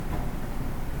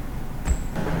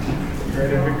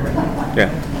Right in Vicar. Yeah.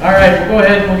 All right, we'll go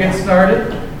ahead and we'll get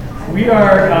started.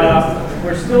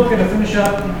 We're still going to finish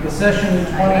up the session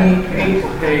 28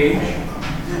 page.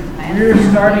 We're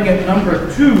starting at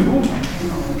number 2.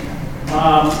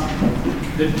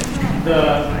 The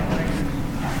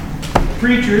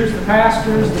preachers, the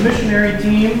pastors, the missionary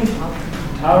team,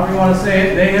 however you want to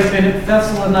say it, they have been at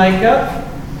Thessalonica,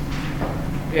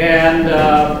 and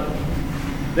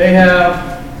they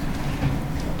have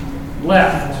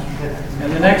left.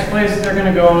 And the next place they're going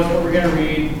to go is what we're going to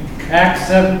read, Acts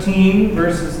 17,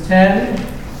 verses 10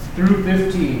 through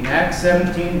 15. Acts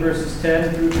 17, verses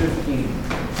 10 through 15.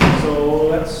 So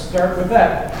let's start with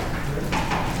that.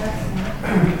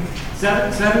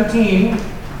 17,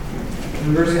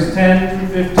 verses 10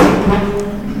 through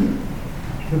 15.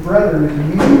 The brethren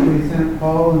immediately sent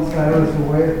Paul and Silas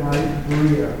away at night to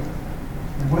Berea.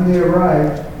 And when they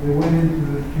arrived, they went into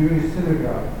the Jewish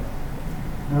synagogue.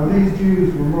 Now these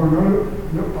Jews were more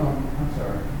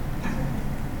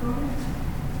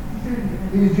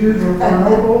These Jews were more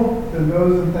noble than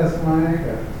those in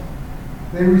Thessalonica.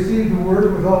 They received the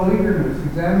word with all eagerness,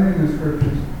 examining the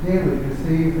scriptures daily to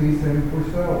see if these things were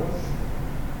so.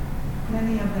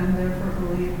 Many of them therefore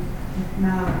believed,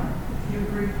 now a few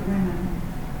Greek women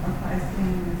of high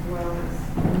standing as well as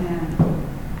men.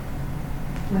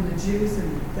 When the Jews in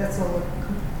Thessalonica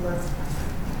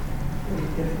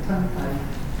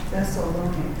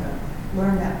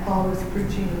learned that Paul was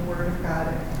preaching the word of God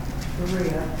at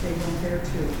Berea, they went there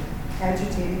too,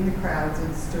 agitating the crowds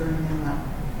and stirring them up.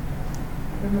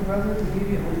 Then the brothers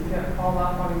immediately sent Paul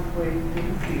out on his way to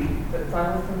the sea, but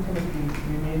Silas and Timothy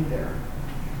remained there.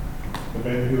 The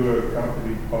men who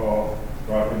accompanied Paul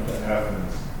brought him to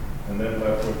Athens, and then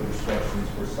left with instructions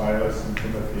for Silas and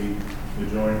Timothy to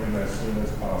join him as soon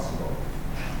as possible.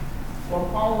 While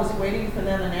Paul was waiting for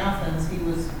them in Athens, he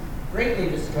was greatly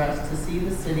distressed to see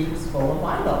the city was full of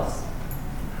idols.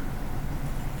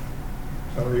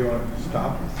 So you want to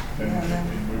stop?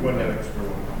 And we went an extra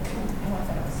one.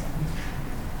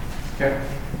 Okay.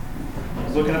 I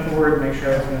was looking up the word to make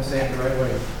sure I was going to say it the right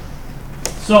way.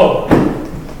 So,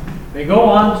 they go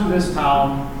on to this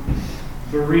town,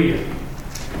 Berea.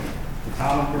 The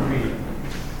town of Berea.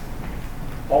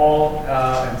 Paul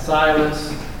and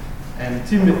Silas and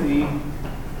Timothy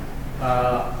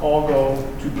all go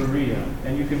to Berea.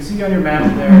 And you can see on your map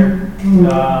there,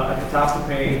 at the top of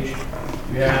the page,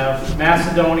 you have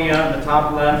Macedonia in the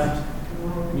top left.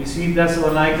 You see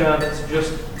Thessalonica, that's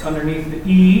just underneath the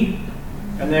E.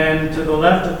 And then to the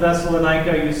left of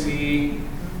Thessalonica, you see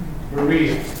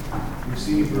Berea. You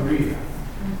see Berea.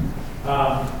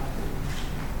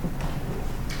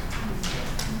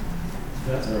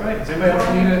 That's all right. Does anybody else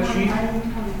need a sheet?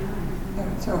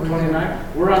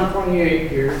 29. We're on 28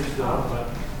 here still, but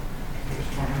there's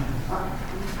 29.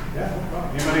 Yeah, no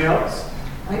problem. Anybody else?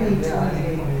 I need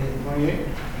 28. 28?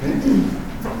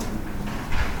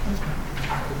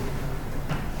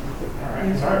 All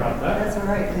right, sorry about that. That's all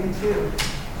right, me too.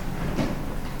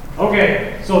 Okay,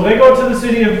 so they go to the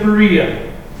city of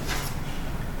Berea.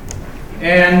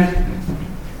 And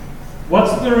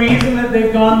what's the reason that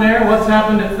they've gone there? What's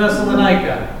happened at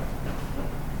Thessalonica?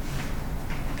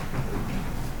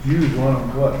 Jews want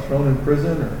them, what, thrown in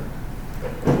prison or?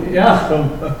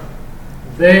 Yeah.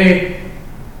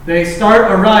 They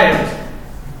start a riot.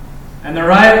 And the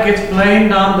riot gets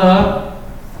blamed on the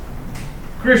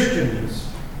Christians.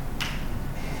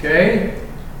 Okay?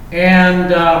 And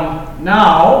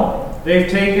now they've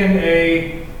taken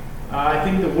I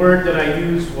think the word that I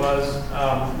used was,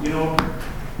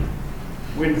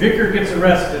 when Vicar gets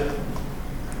arrested,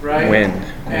 right?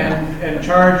 And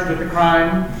charged with a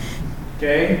crime,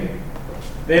 okay?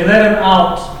 They let him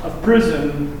out of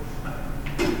prison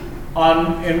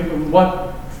in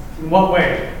what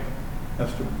way?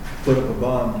 Has to put up a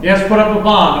bond, Yes, put up a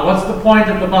bond. What's the point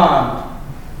of the bond?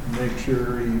 make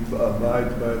sure he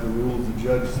abides by the rules the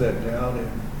judge set down,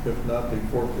 and if not, they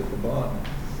forfeit the bond.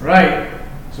 Right.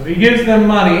 So he gives them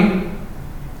money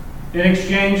in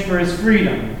exchange for his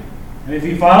freedom. And if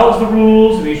he follows the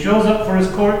rules and he shows up for his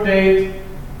court date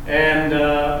and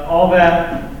all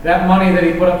that money that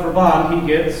he put up for bond, he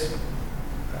gets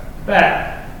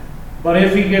back. But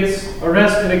if he gets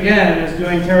arrested again and is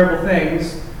doing terrible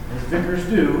things, as vicars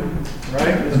do, right?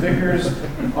 As vicars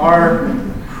are,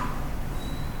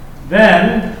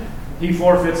 then he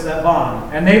forfeits that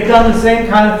bond. And they've done the same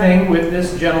kind of thing with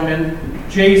this gentleman,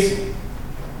 Jason.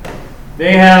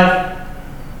 They have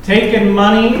taken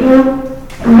money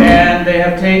and they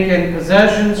have taken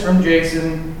possessions from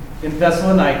Jason in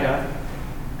Thessalonica,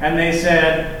 and they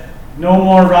said, no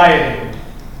more rioting,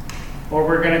 or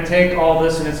we're going to take all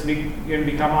this and it's going to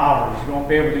become ours. You won't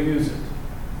be able to use it.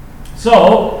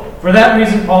 So, for that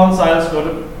reason, Paul and Silas go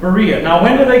to Berea. Now,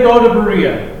 when do they go to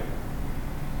Berea?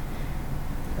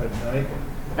 At night,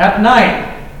 At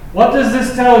night. What does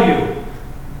this tell you?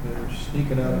 they're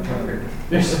sneaking out of town.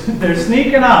 They're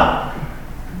sneaking out.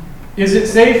 Is it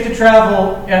safe to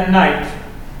travel at night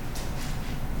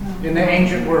in the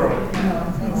ancient world?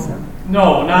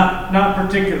 No, not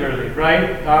particularly,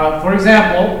 right? For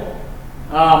example,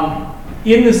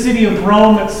 in the city of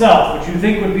Rome itself, which you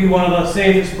think would be one of the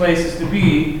safest places to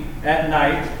be at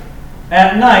night,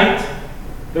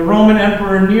 the Roman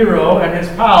Emperor Nero and his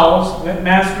pals went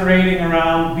masquerading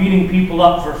around, beating people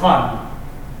up for fun.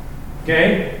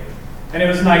 Okay? And it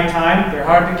was nighttime. They're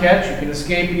hard to catch. You can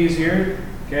escape easier.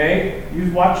 Okay?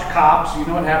 You watch Cops. You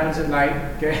know what happens at night.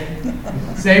 Okay?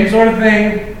 Same sort of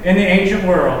thing in the ancient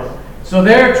world. So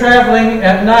they're traveling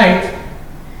at night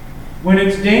when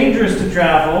it's dangerous to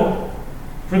travel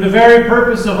for the very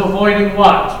purpose of avoiding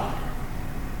what?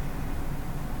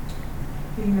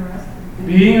 Being arrested.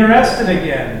 Being arrested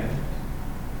again.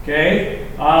 Okay?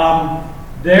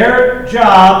 Their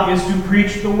job is to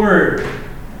preach the word.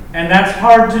 And that's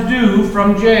hard to do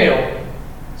from jail.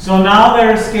 So now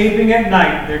they're escaping at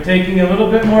night. They're taking a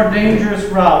little bit more dangerous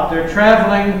route. They're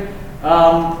traveling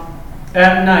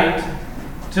at night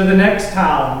to the next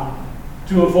town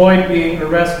to avoid being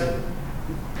arrested.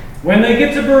 When they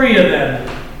get to Berea then,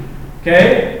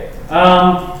 okay,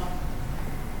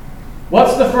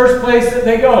 what's the first place that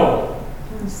they go?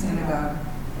 Synagogue.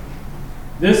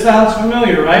 This sounds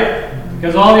familiar, right?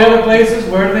 Because all the other places,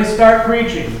 where do they start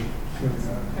preaching?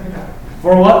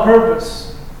 For what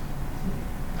purpose?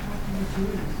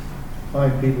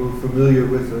 Find people familiar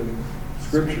with the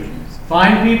scriptures.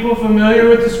 Find people familiar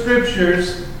with the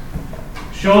scriptures,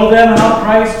 show them how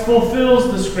Christ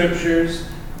fulfills the scriptures,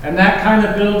 and that kind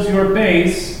of builds your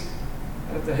base.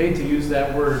 I hate to use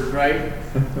that word, right?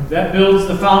 That builds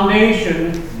the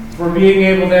foundation for being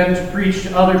able then to preach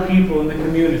to other people in the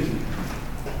community.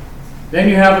 Then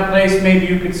you have a place maybe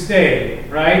you could stay,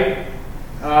 right?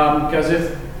 Because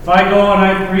if I go and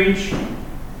I preach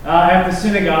at the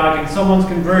synagogue and someone's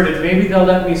converted, maybe they'll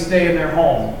let me stay in their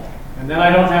home. And then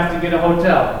I don't have to get a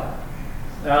hotel,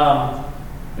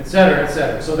 etc.,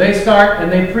 etc. So they start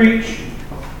and they preach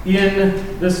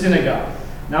in the synagogue.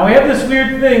 Now we have this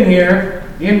weird thing here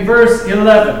in verse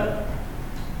 11.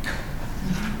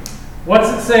 What's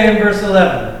it say in verse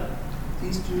 11?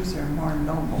 These Jews are more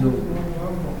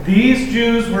noble. These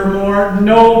Jews were more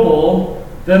noble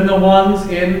than the ones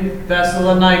in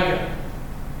Thessalonica.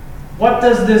 What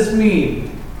does this mean?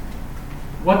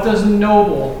 What does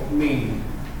noble mean?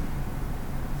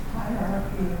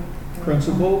 Hierarchy.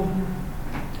 Principle?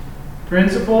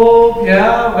 Principle,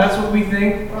 yeah, that's what we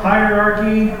think.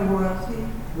 Hierarchy, Royalty.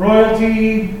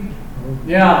 royalty,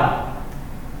 yeah.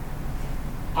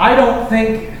 I don't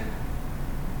think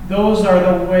those are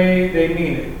the way they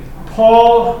mean it.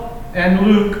 Paul and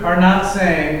Luke are not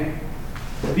saying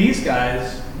these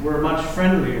guys were much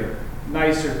friendlier,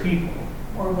 nicer people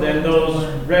than those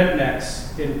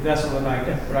rednecks in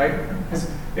Thessalonica, right?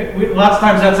 Lots of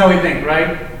times that's how we think,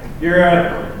 right? You're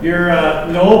a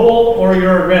noble or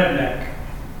you're a redneck,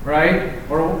 right?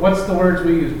 Or what's the words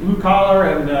we use? Blue collar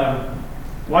and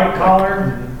white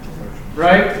collar,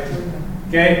 right?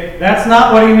 Okay, that's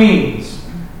not what he means.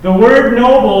 The word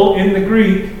noble in the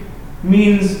Greek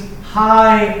means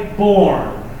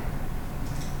high-born,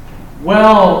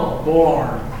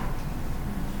 well-born.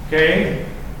 Okay?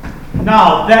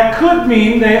 Now, that could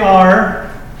mean they are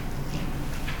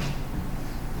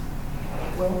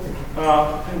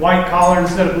white collar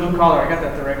instead of blue collar. I got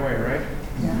that the right way, right?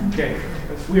 Yeah. Okay.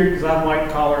 That's weird because I'm white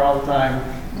collar all the time.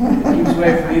 It keeps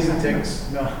away from these and ticks.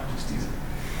 No, just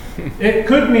teasing. It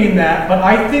could mean that, but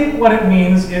I think what it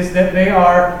means is that they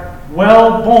are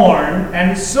well-born,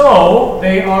 and so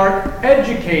they are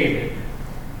educated.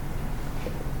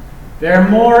 They're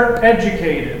more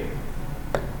educated.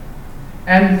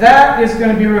 And that is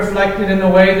going to be reflected in the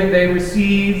way that they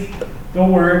receive the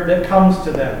word that comes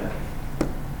to them.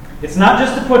 It's not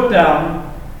just a put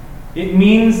down, it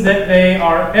means that they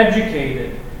are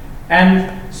educated.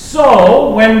 And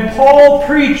so, when Paul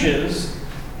preaches,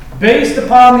 based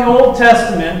upon the Old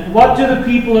Testament, what do the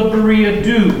people of Berea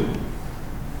do?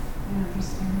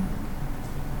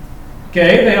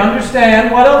 Okay, they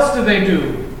understand. What else do they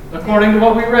do, according to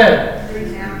what we read?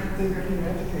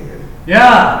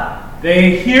 Yeah,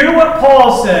 they hear what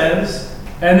Paul says,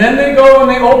 and then they go and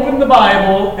they open the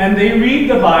Bible, and they read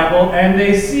the Bible, and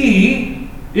they see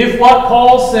if what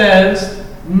Paul says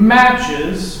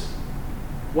matches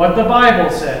what the Bible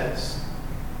says.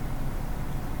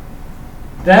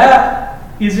 That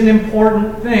is an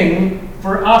important thing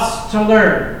for us to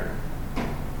learn.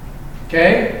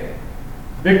 Okay?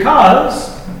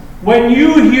 Because when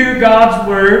you hear God's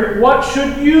word, what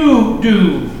should you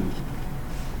do?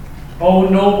 Oh,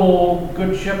 noble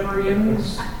good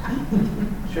Shepherdians?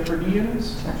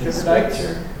 Shepherdians? Check the Shepherdites?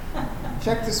 scripture.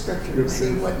 Check the scripture to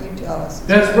see what you tell us.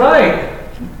 That's right.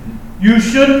 You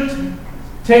shouldn't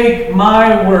take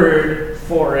my word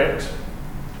for it.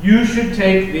 You should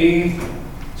take the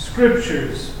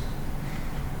scriptures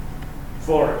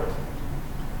for it.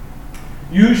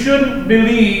 You shouldn't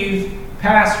believe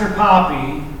Pastor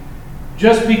Poppy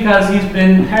just because he's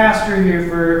been pastor here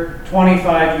for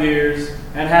 25 years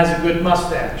and has a good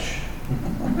mustache.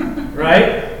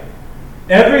 Right?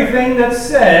 Everything that's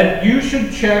said, you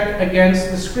should check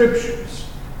against the scriptures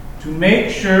to make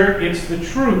sure it's the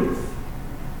truth.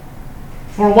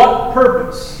 For what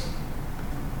purpose?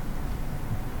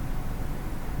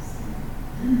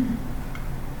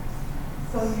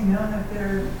 So you know that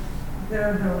they're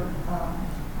the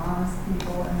honest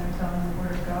people and they're telling the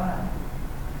word of God.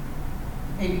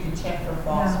 Maybe to check for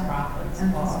false Yeah. prophets,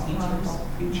 And false false teachers.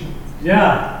 prophets.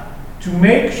 Yeah, to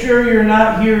make sure you're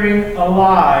not hearing a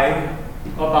lie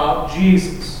about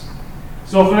Jesus.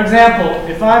 So, for example,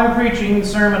 if I'm preaching the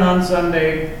sermon on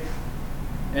Sunday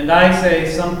and I say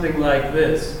something like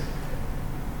this: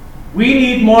 we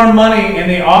need more money in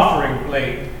the offering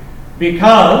plate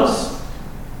because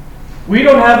we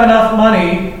don't have enough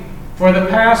money for the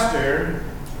pastor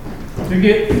to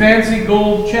get fancy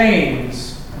gold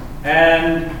chains,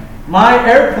 and my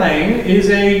airplane is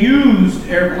a used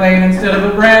airplane instead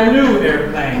of a brand new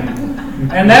airplane.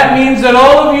 And that means that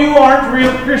all of you aren't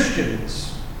real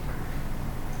Christians.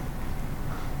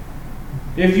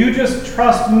 If you just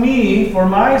trust me for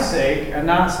my sake and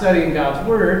not studying God's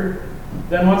Word,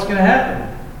 then what's going to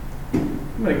happen?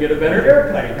 I'm going to get a better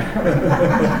airplane.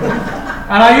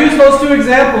 And I use those two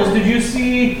examples. Did you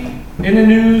see in the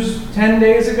news 10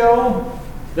 days ago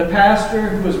the pastor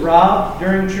who was robbed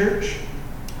during church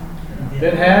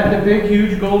that had the big,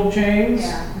 huge gold chains?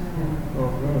 Oh,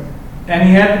 really? And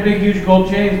he had the big, huge gold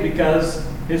chains because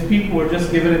his people were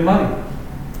just giving him money.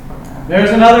 There's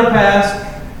another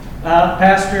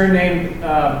pastor named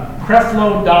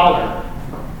Creflo Dollar,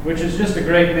 which is just a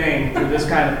great name for this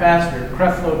kind of pastor,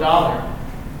 Creflo Dollar.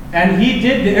 And he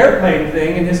did the airplane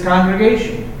thing in his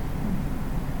congregation.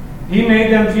 He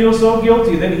made them feel so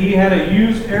guilty that he had a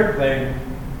used airplane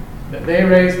that they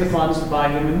raised the funds to buy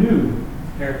him a new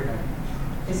airplane.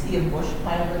 Is he a bush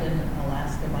pilot in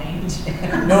Alaska by any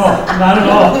chance? No, not at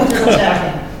all. Just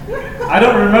checking. I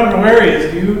don't remember where he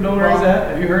is. Do you know where he's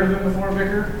at? Have you heard of him before,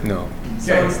 Vicar? No.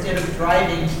 So Okay. instead of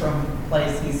driving from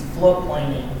place, he's float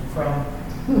planing from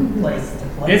place to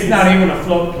place. It's not even a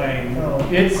float plane. Oh.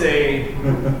 It's a,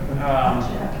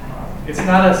 it's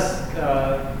not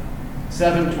a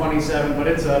 727, but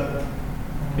it's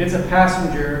a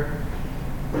passenger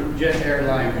jet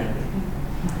airliner.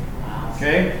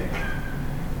 Okay?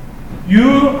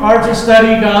 You are to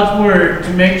study God's Word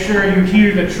to make sure you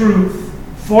hear the truth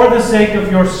for the sake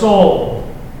of your soul.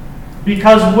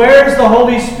 Because where's the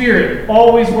Holy Spirit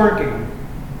always working?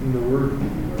 In the Word.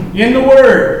 In the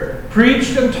Word,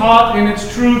 preached and taught in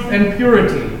its truth and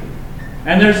purity.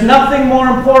 And there's nothing more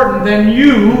important than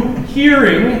you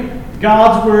hearing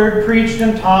God's Word preached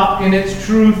and taught in its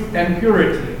truth and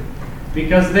purity.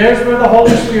 Because there's where the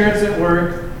Holy Spirit's at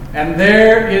work, and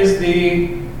there is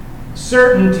the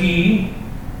certainty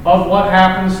of what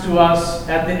happens to us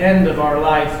at the end of our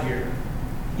life here.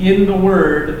 In the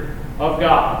Word of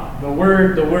God. The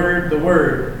Word, the Word, the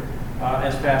Word,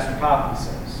 as Pastor Poppy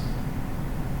says.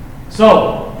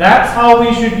 So, that's how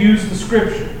we should use the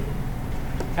Scripture.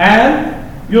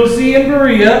 And you'll see in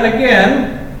Berea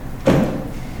again,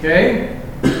 okay,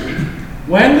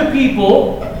 when the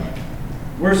people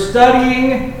were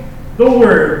studying the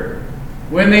Word,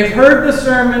 when they've heard the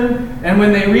sermon, and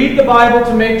when they read the Bible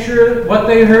to make sure what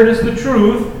they heard is the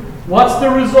truth, what's the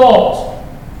result?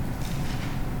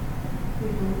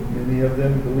 Many of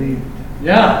them believed.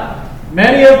 Yeah.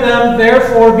 Many of them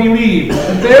therefore believed.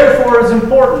 The therefore is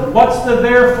important. What's the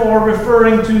therefore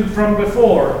referring to from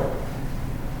before?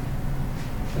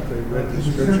 They read the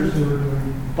Scriptures.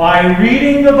 By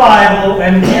reading the Bible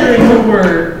and hearing the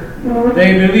Word,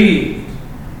 they believed.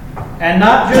 And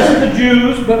not just the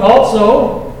Jews, but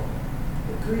also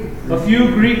a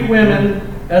few Greek women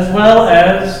as well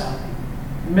as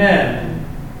men.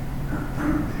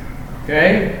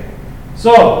 Okay?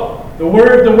 So, the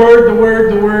Word, the Word, the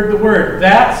Word, the Word, the Word.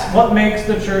 That's what makes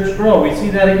the church grow. We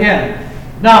see that again.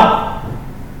 Now,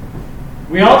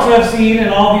 we also have seen in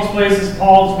all these places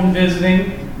Paul's been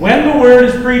visiting, when the Word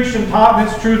is preached and taught in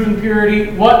its truth and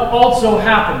purity, what also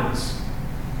happens?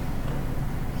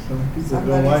 Some people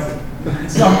don't like it.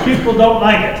 Some people don't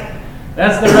like it.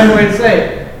 That's the right way to say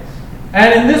it.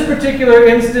 And in this particular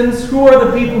instance, who are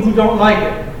the people who don't like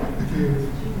it?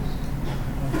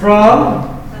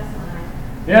 From?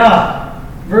 Yeah.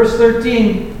 Verse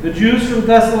 13, the Jews from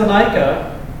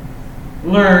Thessalonica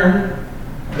learn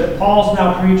that Paul's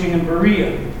now preaching in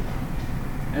Berea.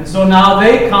 And so now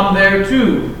they come there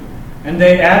too. And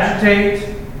they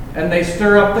agitate and they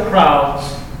stir up the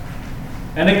crowds.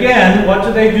 And again, what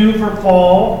do they do for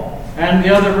Paul and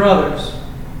the other brothers?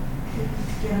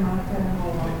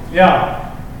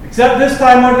 Yeah. Except this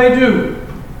time, what do?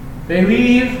 They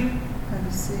leave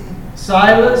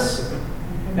Silas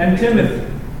and Timothy.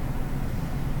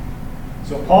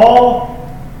 So Paul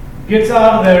gets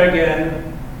out of there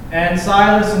again, and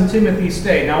Silas and Timothy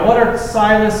stay. Now, what are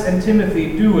Silas and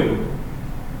Timothy doing?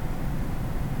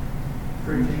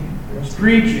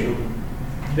 Preaching.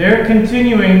 They're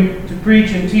continuing to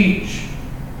preach and teach,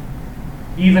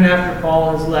 even after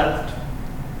Paul has left.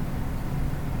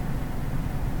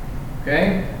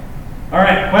 Okay? All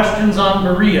right, questions on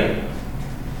Berea?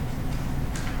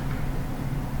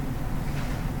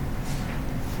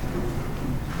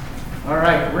 All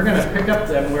right, we're going to pick up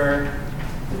then. We're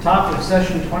at the top of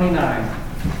session 29.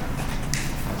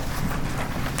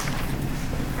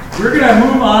 We're going to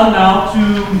move on now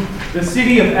to the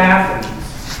city of Athens.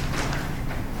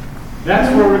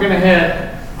 That's where we're going to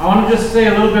head. I want to just say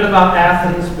a little bit about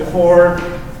Athens before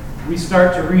we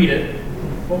start to read it.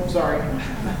 Oh, sorry.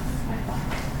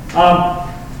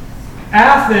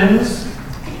 Athens,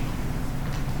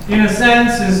 in a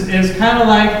sense, is kind of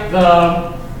like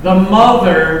the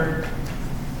mother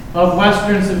of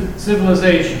Western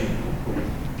civilization.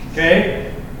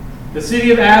 Okay? The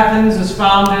city of Athens is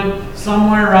founded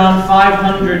somewhere around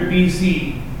 500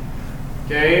 BC.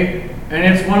 Okay? And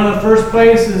it's one of the first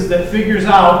places that figures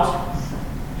out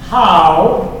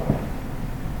how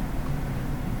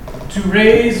to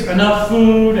raise enough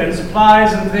food and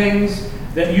supplies and things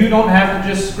that you don't have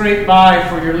to just scrape by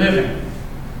for your living.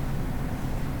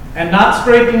 And not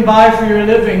scraping by for your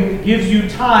living gives you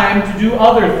time to do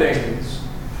other things.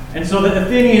 And so the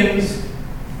Athenians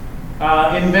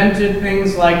invented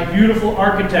things like beautiful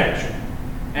architecture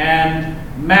and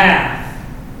math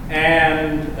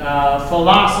and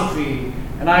philosophy.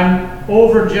 And I'm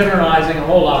overgeneralizing a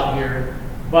whole lot here.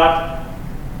 But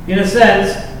in a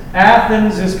sense,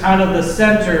 Athens is kind of the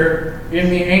center in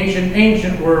the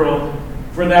ancient world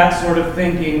for that sort of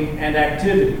thinking and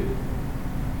activity.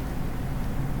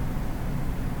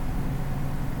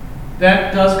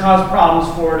 That does cause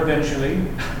problems for it eventually.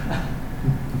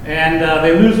 And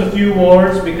they lose a few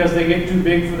wars because they get too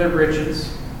big for their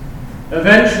britches.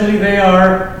 Eventually they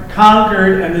are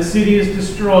conquered and the city is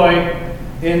destroyed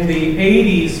in the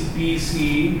 80s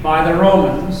BC by the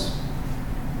Romans.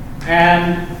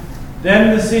 And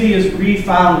then the city is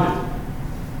refounded.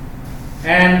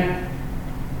 And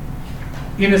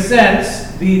in a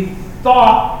sense, the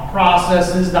thought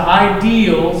processes, the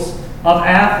ideals of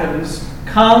Athens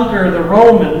conquer the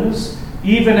Romans,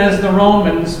 even as the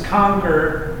Romans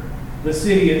conquer the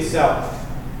city itself.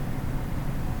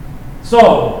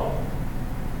 So,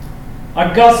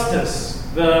 Augustus,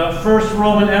 the first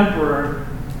Roman emperor,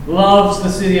 loves the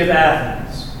city of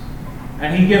Athens.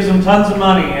 And he gives them tons of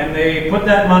money, and they put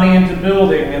that money into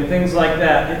building and things like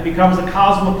that. It becomes a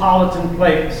cosmopolitan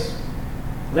place.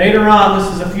 Later on,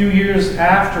 this is a few years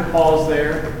after Paul's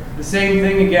there, the same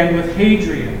thing again with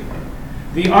Hadrian.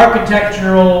 The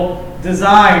architectural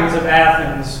designs of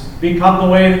Athens become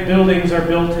the way that buildings are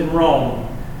built in Rome,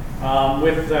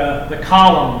 with the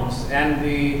columns and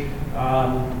the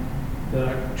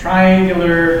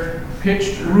triangular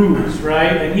pitched roofs,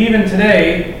 right? And even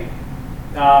today,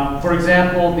 for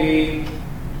example, the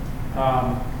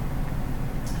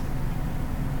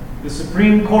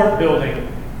Supreme Court building,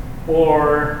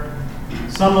 or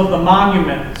some of the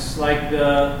monuments like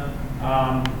the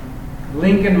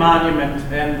Lincoln Monument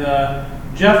and the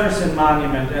Jefferson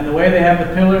Monument, and the way they have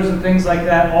the pillars and things like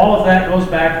that, all of that goes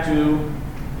back to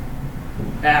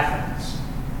Athens.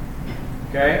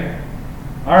 Okay?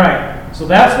 All right, so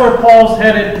that's where Paul's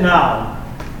headed now.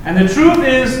 And the truth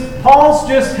is, Paul's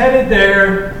just headed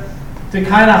there to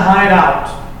kind of hide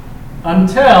out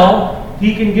until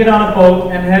he can get on a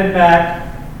boat and head back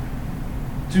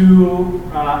to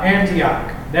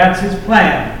Antioch. That's his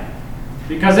plan.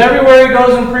 Because everywhere he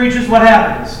goes and preaches, what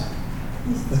happens?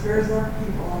 He stirs up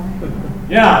people.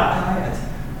 Yeah.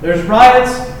 There's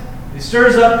riots, he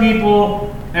stirs up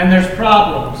people, and there's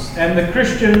problems. And the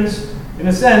Christians, in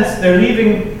a sense, they're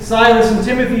leaving Silas and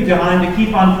Timothy behind to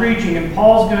keep on preaching, and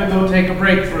Paul's going to go take a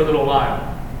break for a little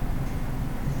while.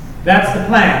 That's the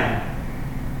plan.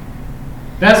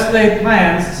 best laid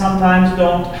plans sometimes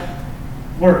don't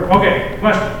work. Okay,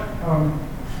 question.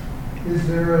 Is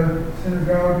there a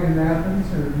synagogue in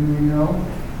Athens, or do we know?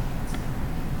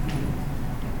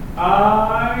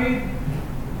 I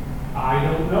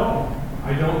don't know.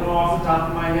 I don't know off the top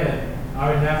of my head. I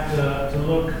would have to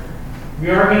look. We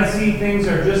are going to see things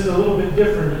are just a little bit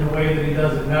different in the way that he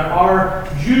does it. There are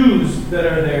Jews that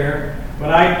are there, but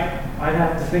I'd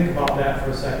have to think about that for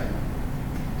a second.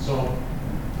 So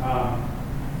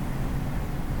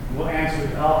we'll answer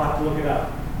it. I'll have to look it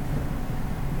up.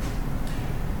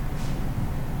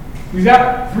 We've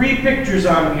got 3 pictures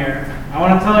on here. I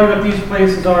want to tell you what these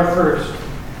places are first.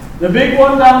 The big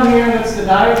one down here, that's the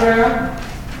diagram,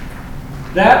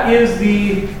 that is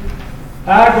the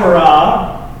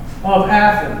Agora of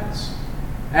Athens.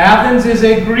 Athens is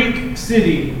a Greek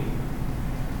city.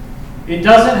 It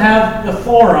doesn't have the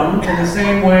forum in the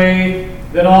same way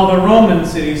that all the Roman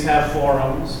cities have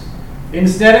forums.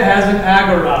 Instead, it has an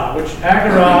agora, which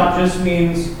agora just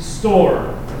means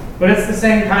store. But it's the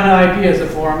same kind of idea as a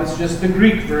forum, it's just the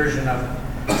Greek version of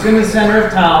it. It's in the center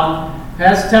of town,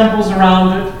 has temples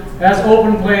around it, has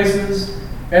open places,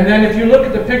 and then if you look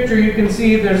at the picture, you can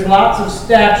see there's lots of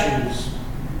statues.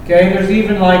 Okay, there's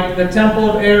even like the Temple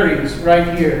of Ares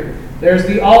right here. There's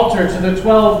the altar to the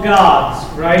 12 gods,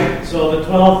 right? So the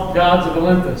 12 gods of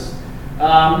Olympus.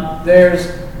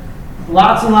 There's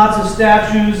lots and lots of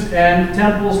statues and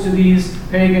temples to these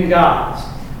pagan gods.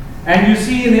 And you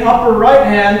see in the upper right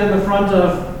hand in the front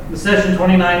of the Session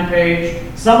 29 page,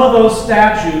 some of those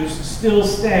statues still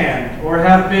stand or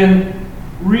have been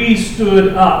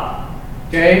re-stood up.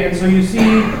 Okay, and so you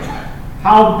see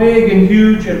how big and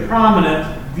huge and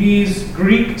prominent these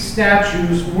Greek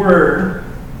statues were.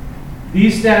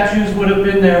 These statues would have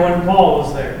been there when Paul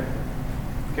was there.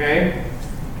 Okay?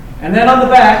 And then on the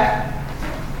back,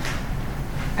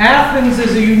 Athens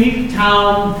is a unique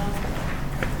town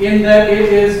in that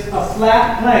it is a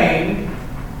flat plain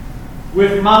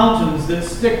with mountains that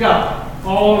stick up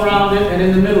all around it and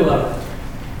in the middle of it.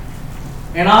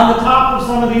 And on the top of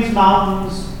some of these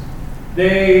mountains,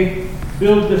 they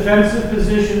build defensive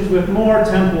positions with more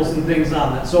temples and things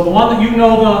on it. So the one that you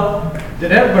know,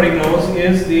 that everybody knows,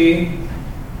 is the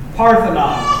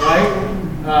Parthenon,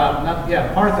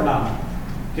 right? Parthenon.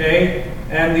 Okay,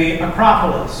 and the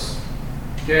Acropolis.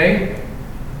 Okay,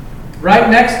 right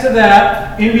next to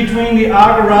that, in between the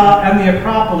Agora and the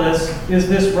Acropolis, is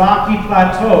this rocky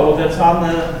plateau that's on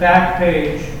the back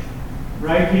page,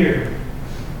 right here,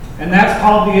 and that's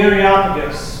called the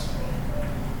Areopagus,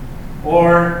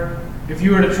 or if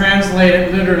you were to translate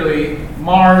it literally,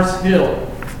 Mars Hill.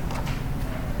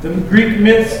 The Greek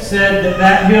myths said that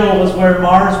that hill was where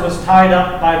Mars was tied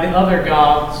up by the other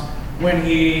gods when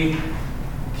he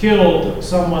killed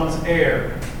someone's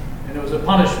heir, and it was a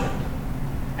punishment.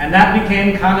 And that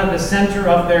became kind of the center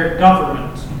of their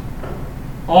government.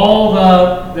 All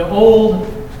the old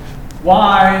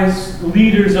wise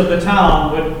leaders of the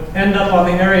town would end up on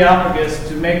the Areopagus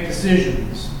to make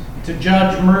decisions, to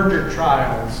judge murder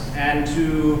trials, and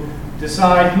to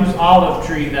decide whose olive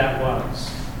tree that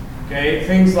was. Okay,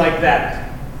 things like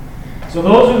that. So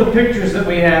those are the pictures that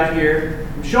we have here.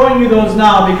 I'm showing you those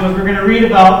now because we're going to read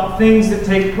about things that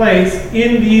take place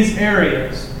in these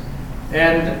areas.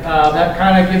 And that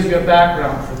kind of gives you a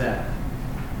background for that.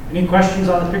 Any questions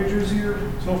on the pictures here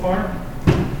so far?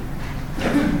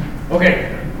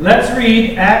 Okay, let's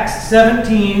read Acts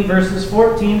 17, verses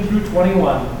 14 through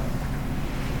 21.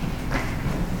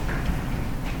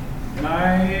 And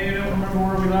I don't remember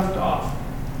where we left off.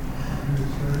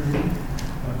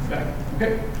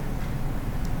 Okay.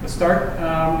 Let's start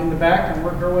in the back and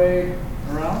work our way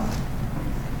around.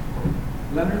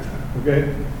 Leonard?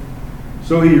 Okay.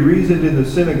 So he reasoned in the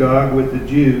synagogue with the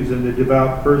Jews and the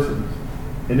devout persons,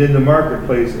 and in the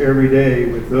marketplace every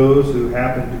day with those who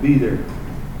happened to be there.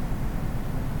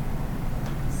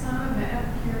 Some of the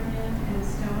Epicurean and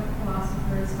Stoic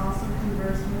philosophers also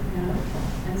conversed with him,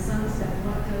 and some said,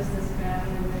 "What does this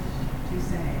babbler wish to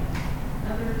say?"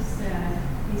 Others said,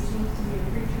 "He seems to be a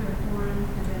preacher of foreign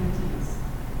divinities,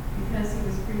 because he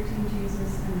was preaching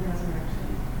Jesus and the resurrection."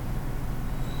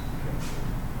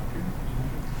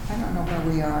 I don't know where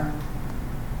we are.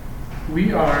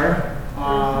 We are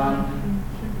on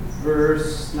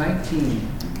verse 19.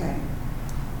 Okay.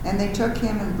 And they took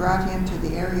him and brought him to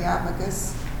the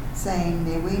Areopagus, saying,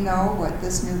 "May we know what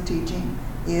this new teaching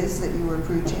is that you are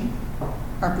preaching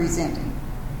or presenting?"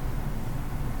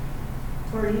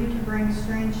 For you to bring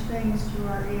strange things to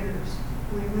our ears.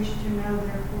 We wish to know,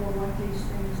 therefore, what these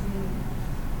things mean.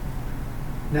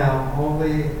 Now,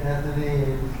 only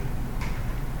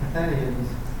Athenians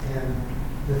and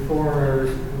the foreigners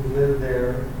who lived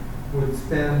there would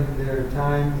spend their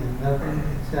time in nothing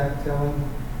except telling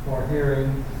or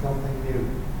hearing something new.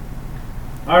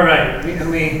 All right, we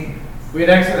had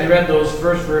accidentally read those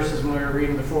first verses when we were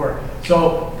reading before.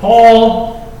 So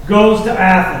Paul goes to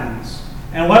Athens.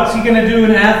 And what's he going to do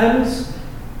in Athens?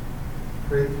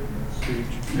 Preach.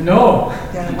 No,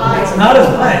 it's not his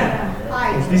plan.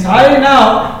 Hide. He's hiding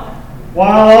out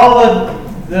while all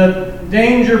the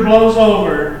danger blows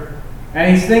over,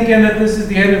 and he's thinking that this is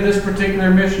the end of this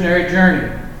particular missionary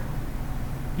journey.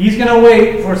 He's going to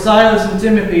wait for Silas and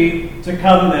Timothy to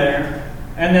come there,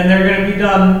 and then they're going to be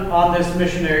done on this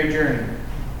missionary journey.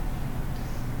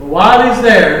 But while he's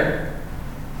there,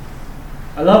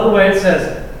 I love the way it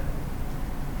says it.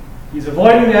 He's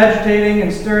avoiding the agitating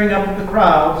and stirring up of the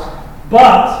crowds,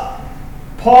 but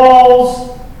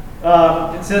Paul's,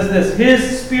 it says this,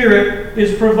 his spirit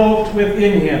is provoked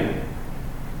within him.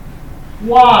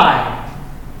 Why?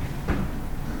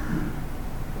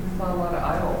 He saw a lot of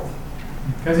idols.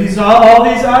 Because he saw all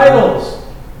these idols.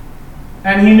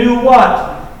 And he knew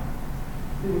what?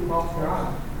 They were false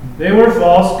gods. They were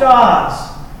false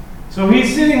gods. So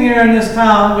he's sitting here in this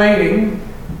town waiting,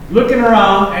 looking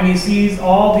around, and he sees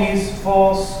all these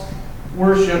false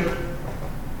worship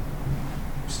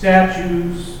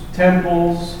statues,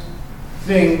 temples,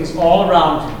 things all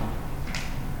around him.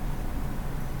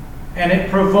 And it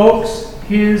provokes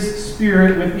his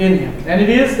spirit within him. And it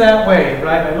is that way,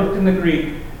 right? I looked in the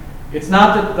Greek. It's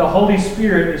not that the Holy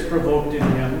Spirit is provoked in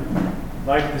him,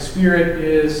 like the Spirit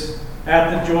is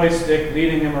at the joystick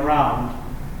leading him around.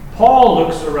 Paul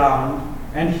looks around,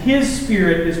 and his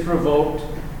spirit is provoked.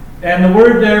 And the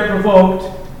word there, provoked,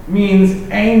 means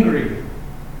angry.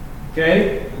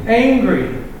 Okay?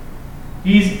 Angry.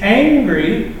 He's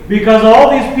angry because all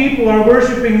these people are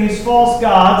worshiping these false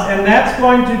gods, and that's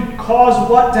going to cause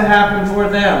what to happen for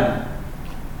them?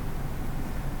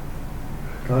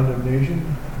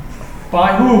 Condemnation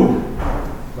By who?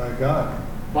 by God.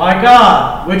 By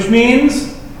God. Which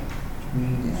means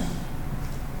Means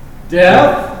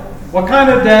death. What kind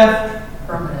of death?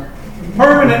 Permanent.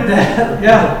 Permanent death.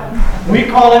 Yeah. We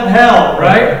call it hell,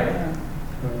 right?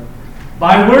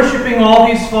 By worshiping all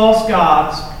these false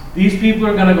gods, these people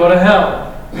are going to go to hell.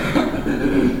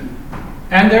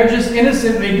 And they're just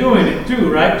innocently doing it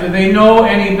too, right? Do they know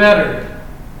any better?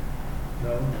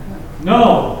 no.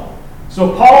 No.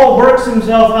 So Paul works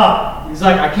himself up. He's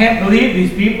like, I can't believe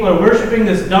these people are worshiping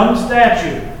this dumb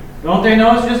statue. Don't they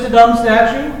know it's just a dumb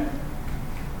statue?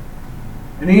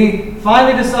 And he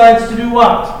finally decides to do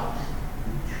what?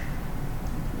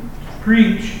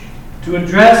 Preach. To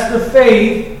address the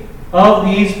faith of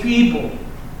these people.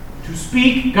 To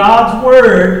speak God's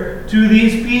word to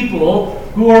these people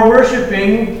who are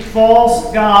worshiping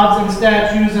false gods and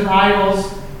statues and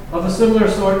idols of a similar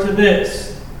sort to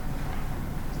this.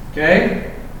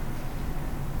 Okay?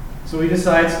 So he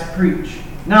decides to preach.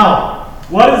 Now,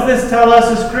 what does this tell us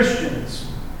as Christians?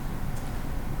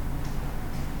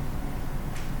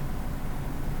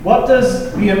 What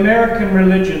does the American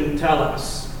religion tell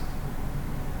us?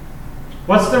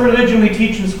 What's the religion we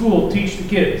teach in school, teach the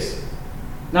kids?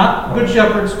 Not Good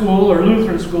Shepherd School or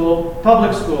Lutheran School,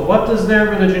 public school. What does their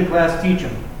religion class teach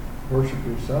them? Worship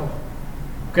yourself.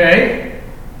 Okay?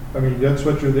 I mean, that's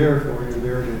what you're there for. You're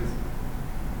there to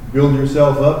build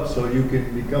yourself up so you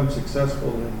can become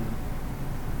successful in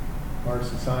our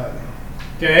society.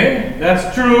 Okay,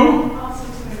 that's true. Also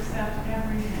to accept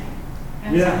everything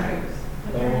as Yeah. truth,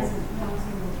 but there isn't one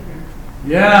single truth.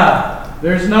 Yeah,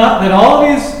 there's not, that all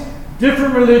these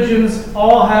different religions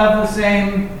all have the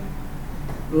same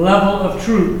level of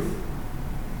truth.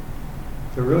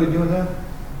 They're really doing that?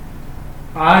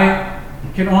 I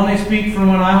can only speak from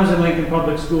when I was in Lincoln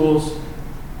Public Schools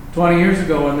 20 years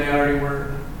ago when they already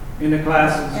were in the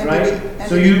classes, And right? to be, and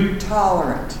So to you be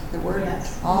tolerant. The word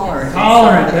Yes. tolerant.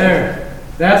 tolerant there.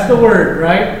 That's the word,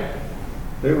 right?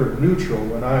 They were neutral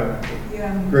when I went to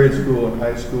Yeah. grade school and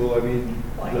high school. I mean,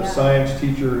 Oh, the yeah. science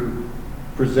teacher who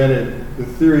presented the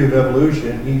theory of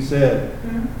evolution, he said,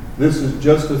 this is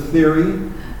just a theory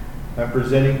I'm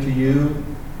presenting to you,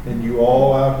 and you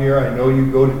all out here, I know you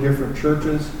go to different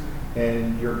churches,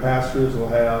 and your pastors will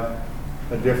have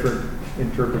a different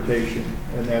interpretation,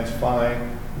 and that's fine.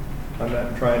 I'm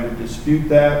not trying to dispute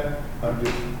that. I'm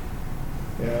just,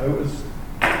 it was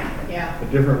Yeah. a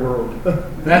different world.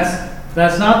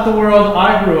 That's not the world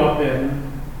I grew up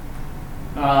in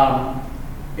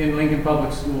Lincoln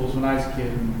Public Schools when I was a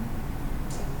kid.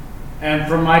 And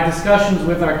from my discussions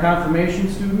with our confirmation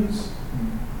students,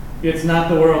 it's not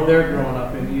the world they're growing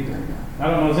up in either. I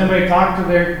don't know, has anybody talked to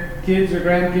their kids or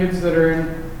grandkids that are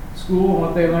in school and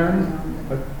what they learned?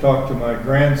 I talked to my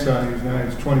grandson,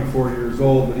 he's 24 years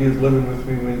old, but he was living with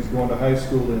me when he was going to high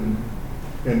school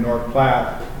in North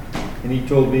Platte. And he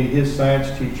told me his science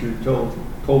teacher told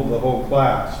the whole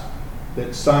class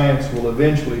that science will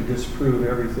eventually disprove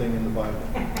everything in the Bible.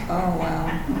 Oh, wow.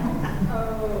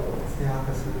 Oh, It's the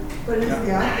opposite. but it's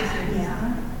the opposite,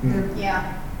 yeah.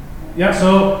 Yeah. Yeah,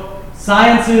 so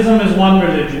scientism is one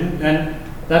religion, and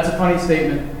that's a funny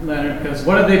statement, Leonard, because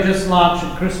what did they just launch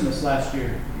at Christmas last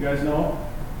year? You guys know?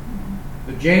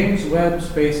 The James Webb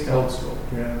Space Telescope.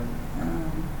 Yeah.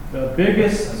 The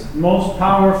biggest, most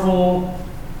powerful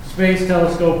space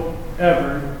telescope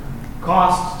ever.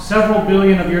 Cost several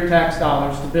billion of your tax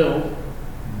dollars to build.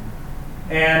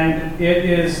 And it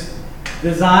is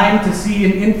designed to see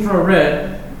in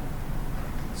infrared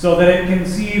so that it can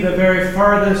see the very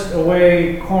farthest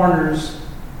away corners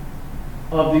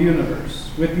of the universe.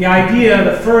 With the idea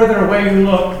that further away you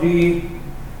look, the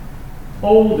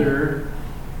older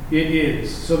it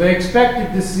is. So they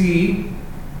expected to see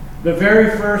the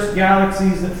very first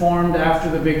galaxies that formed after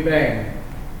the Big Bang.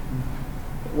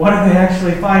 What are they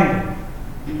actually finding?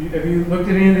 Have you looked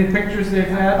at any of the pictures they've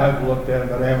had? I've looked at it,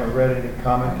 but I haven't read any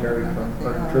commentary from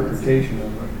or interpretation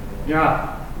of it.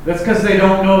 Yeah, that's because they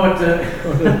don't know what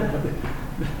to...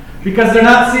 because they're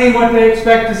not seeing what they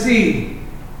expect to see.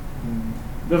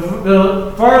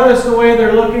 The farthest away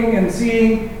they're looking and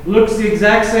seeing looks the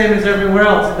exact same as everywhere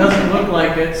else. It doesn't look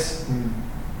like it's...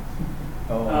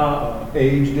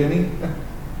 aged any?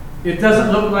 It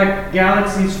doesn't look like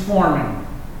galaxies forming.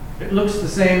 It looks the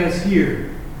same as here.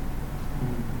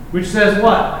 Which says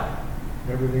what?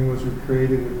 Everything was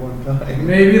created at one time.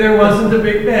 Maybe there wasn't a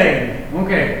Big Bang.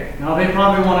 Okay, now they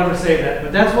probably won't ever say that,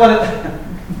 but that's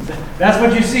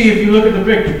what you see if you look at the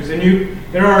pictures. And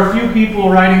there are a few people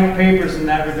writing papers in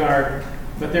that regard,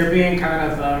 but they're being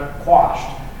kind of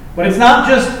quashed. But it's not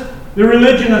just the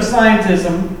religion of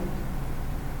scientism.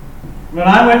 When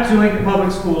I went to Lincoln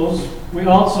Public Schools, we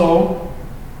also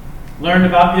learned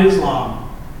about Islam.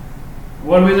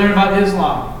 What did we learn about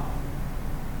Islam?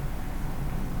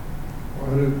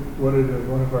 What did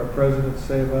one of our presidents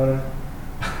say about it?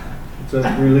 It's a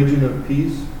religion of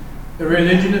peace. The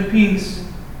religion of peace.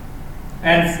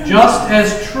 And just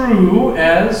as true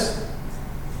as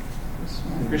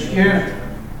Christianity.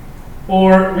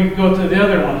 Or we can go to the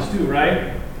other ones too,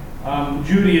 right?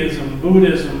 Judaism,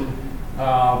 Buddhism,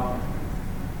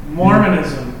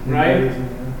 Mormonism, right?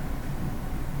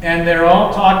 And they're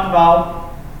all talked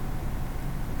about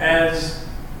as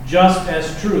just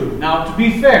as true. Now, to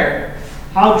be fair,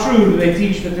 how true do they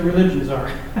teach that the religions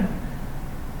are?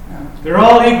 They're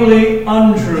all equally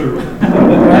untrue,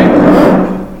 right?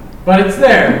 But it's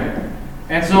there.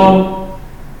 And so,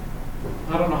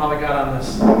 I don't know how I got on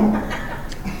this.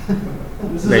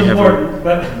 This is important,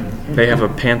 but... They have a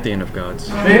pantheon of gods.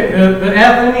 The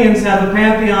Athenians have a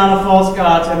pantheon of false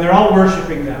gods, and they're all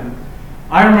worshiping them.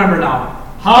 I remember now.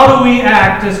 How do we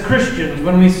act as Christians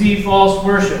when we see false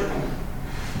worship?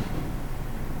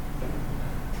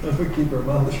 We keep our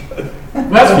mouths shut.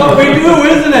 That's what we do,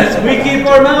 isn't it? We keep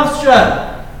our mouths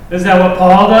shut. Is that what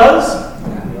Paul does?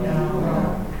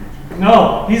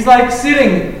 No. He's like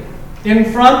sitting in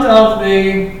front of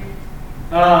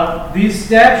these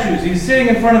statues. He's sitting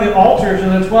in front of the altars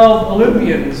of the 12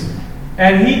 Olympians,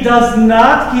 and he does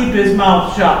not keep his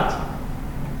mouth shut.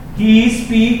 He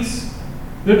speaks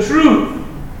the truth.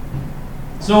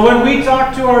 So when we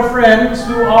talk to our friends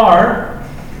who are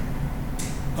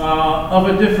of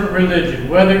a different religion,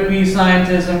 whether it be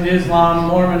scientism, Islam,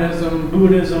 Mormonism,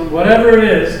 Buddhism, whatever it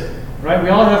is, right? We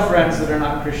all have friends that are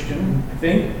not Christian, I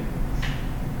think.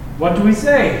 What do we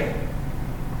say?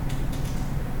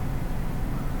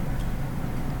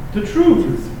 The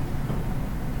truth.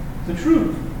 The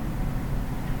truth.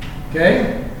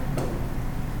 Okay?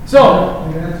 So,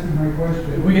 You answered my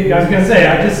question. I was going to say,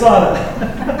 I just saw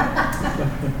that.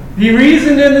 He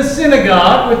reasoned in the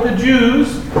synagogue with the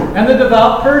Jews and the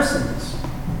devout persons.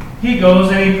 He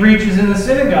goes and he preaches in the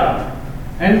synagogue.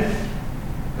 And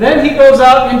then he goes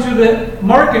out into the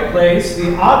marketplace,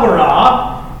 the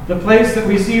agora, the place that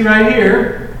we see right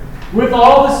here, with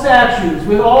all the statues,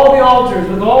 with all the altars,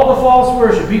 with all the false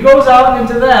worship. He goes out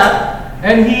into that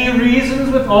and he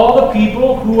reasons with all the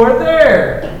people who are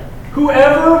there.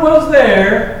 Whoever was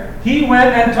there, he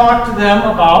went and talked to them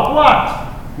about what?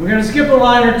 We're going to skip a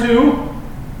line or two.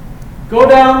 Go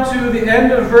down to the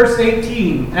end of verse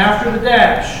 18, after the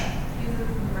dash.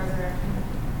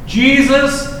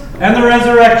 Jesus and the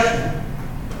resurrection.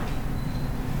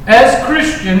 As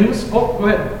Christians, go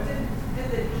ahead.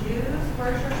 Did the Jews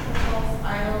worship the false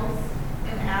idols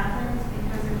in Athens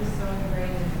because it was so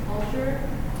ingrained in culture?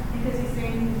 Because he's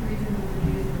saying he's reasoning with the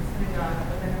Jews in the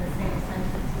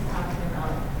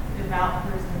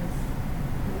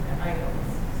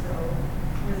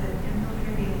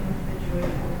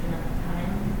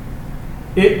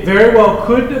It very well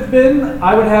could have been.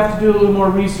 I would have to do a little more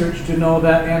research to know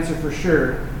that answer for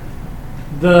sure.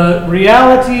 The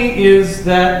reality is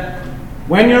that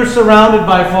when you're surrounded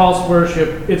by false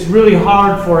worship, it's really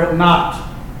hard for it not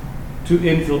to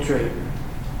infiltrate.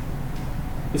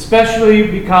 Especially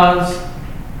because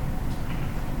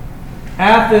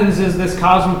Athens is this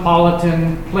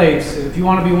cosmopolitan place. If you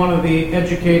want to be one of the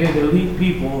educated elite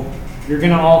people, you're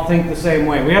going to all think the same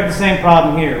way. We have the same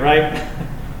problem here, right?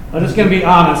 I'm just going to be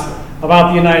honest about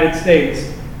the United States.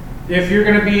 If you're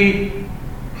going to be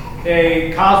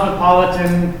a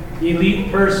cosmopolitan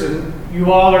elite person,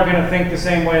 you all are going to think the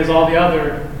same way as all the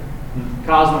other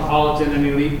cosmopolitan and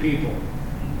elite people.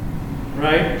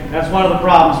 Right? That's one of the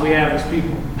problems we have as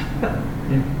people.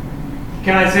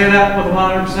 Can I say that with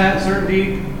 100%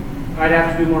 certainty? I'd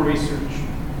have to do more research.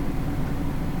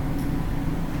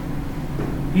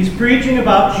 He's preaching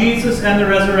about Jesus and the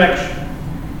resurrection.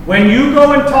 When you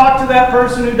go and talk to that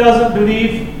person who doesn't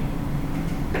believe,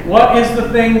 what is the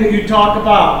thing that you talk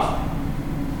about?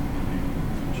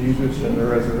 Jesus and the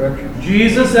resurrection.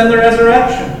 Jesus and the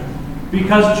resurrection.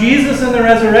 Because Jesus and the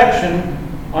resurrection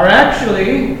are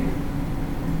actually,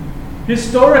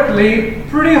 historically,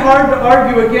 pretty hard to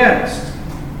argue against.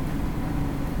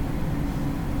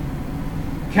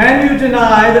 Can you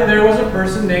deny that there was a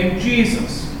person named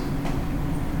Jesus?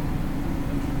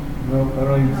 No, I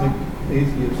don't even think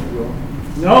atheists will.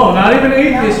 No, not even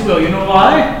atheists will. You know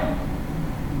why?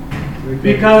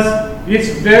 Because it's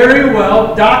very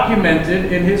well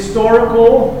documented in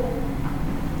historical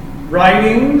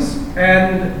writings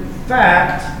and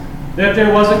fact that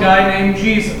there was a guy named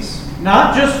Jesus.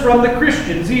 Not just from the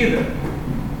Christians either.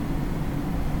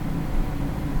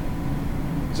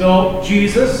 So,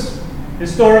 Jesus,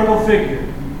 historical figure.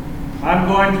 I'm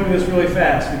going through this really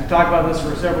fast. We can talk about this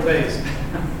for several days.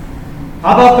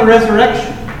 How about the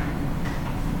resurrection?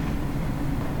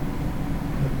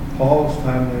 Paul's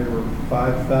time there were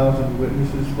 5,000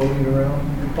 witnesses floating around.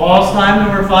 In Paul's time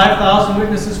there were 5,000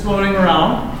 witnesses floating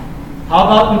around. How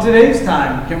about in today's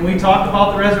time? Can we talk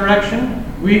about the resurrection?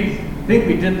 We think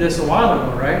we did this a while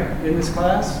ago, right? In this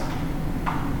class?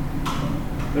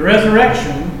 The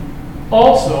resurrection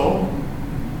also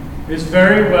is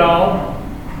very well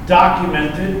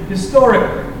documented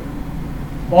historically.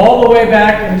 All the way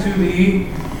back into the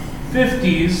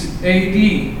 50s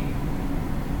AD,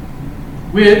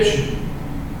 which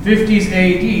 50s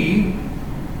AD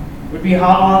would be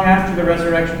how long after the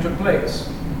resurrection took place?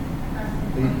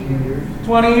 18 years.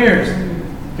 20 years.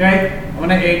 Okay? I'm going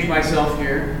to age myself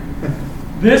here.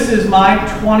 This is my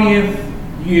 20th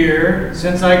year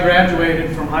since I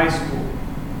graduated from high school.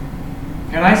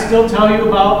 Can I still tell you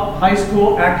about high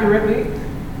school accurately?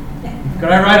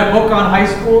 Could I write a book on high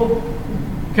school?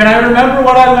 Can I remember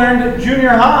what I learned at junior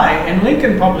high and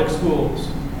Lincoln Public Schools?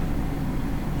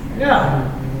 Yeah.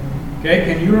 Okay,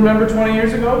 can you remember 20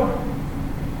 years ago?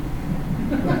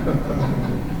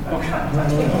 Okay.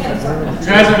 You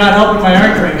guys are not helping my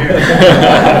argument here.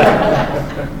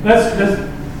 That's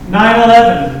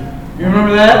 9/11. You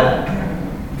remember that?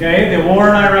 Okay, the war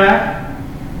in Iraq.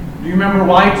 Do you remember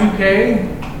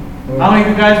Y2K? How many of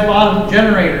you guys bought a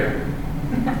generator?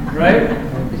 Right?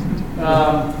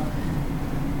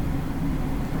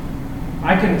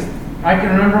 I can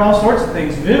remember all sorts of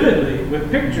things vividly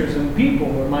with pictures and people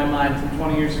in my mind from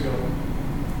 20 years ago.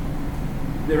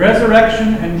 The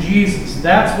resurrection and Jesus,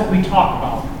 that's what we talk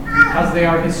about because they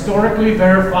are historically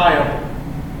verifiable.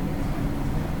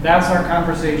 That's our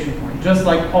conversation point, just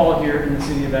like Paul here in the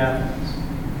city of Athens.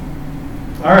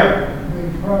 All right. They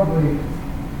probably,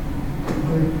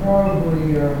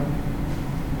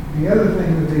 the other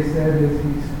thing that they said is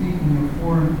he's speaking of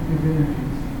foreign divinities.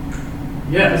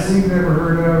 Yes. We've never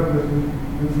heard of that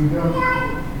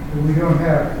we don't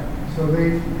have. So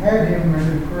they had him,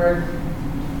 and correct.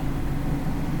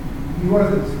 He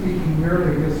wasn't speaking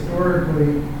merely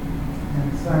historically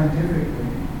and scientifically.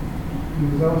 He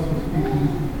was also speaking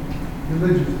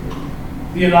religiously.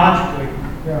 Theologically.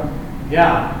 Yeah.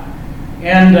 Yeah.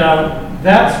 And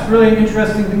that's really an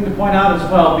interesting thing to point out as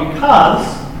well, because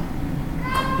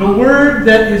the word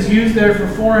that is used there for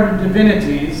foreign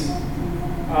divinities,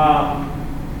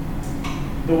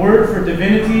 the word for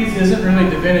divinities isn't really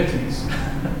divinities.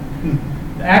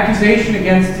 The accusation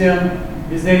against him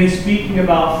is that he's speaking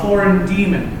about foreign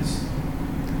demons.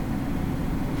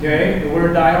 Okay? The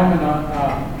word daimon,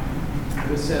 I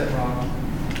just said it wrong.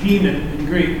 Demon in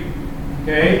Greek.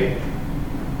 Okay?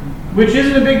 Which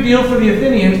isn't a big deal for the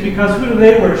Athenians because who do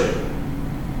they worship?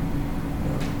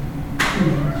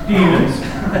 Demons.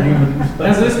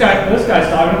 And so this guy's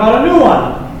talking about a new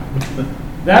one.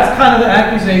 That's kind of the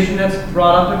accusation that's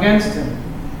brought up against him.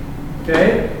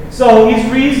 Okay? So he's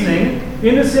reasoning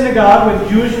in the synagogue with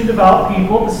Jewish and devout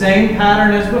people, the same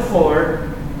pattern as before.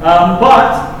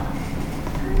 But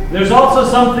there's also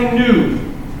something new.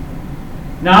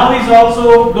 Now he's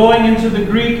also going into the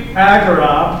Greek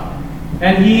agora,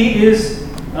 and he is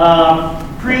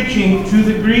preaching to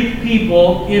the Greek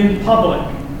people in public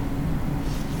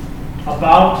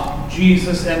about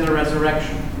Jesus and the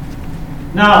resurrection.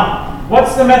 Now,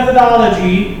 what's the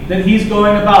methodology that he's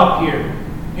going about here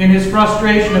in his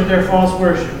frustration at their false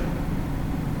worship?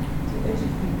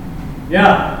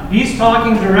 Yeah, he's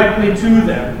talking directly to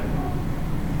them.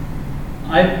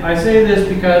 I say this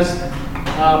because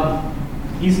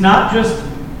he's not just...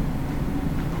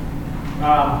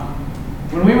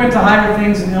 when we went to Higher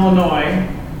Things in Illinois,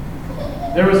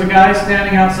 there was a guy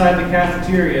standing outside the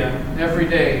cafeteria every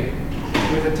day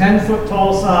with a 10-foot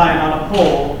tall sign on a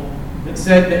pole that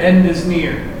said, "The end is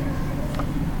near."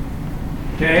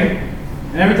 Okay?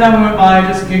 And every time I went by, I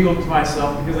just giggled to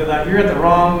myself because I thought, you're at the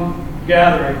wrong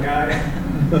gathering, guy.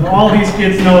 All these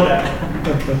kids know that.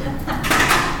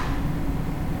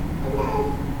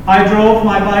 I drove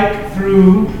my bike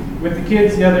through with the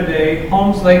kids the other day,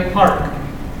 Holmes Lake Park.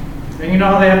 And you know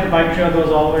how they have the bike trail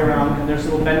goes all the way around, and there's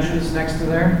little benches next to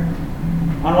there?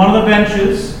 On one of the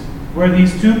benches were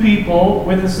these two people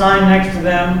with a sign next to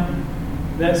them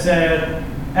that said,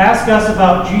 "Ask us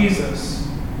about Jesus."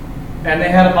 And they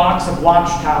had a box of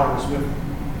watchtowers with them.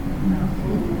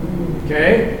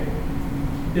 Okay?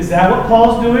 Is that what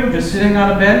Paul's doing? Just sitting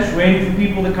on a bench waiting for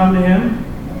people to come to him?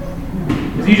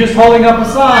 Is he just holding up a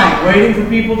sign, waiting for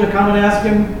people to come and ask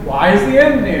him, why is the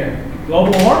end near?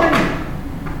 Global warming?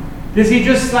 Does he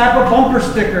just slap a bumper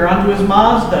sticker onto his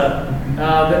Mazda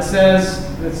that says,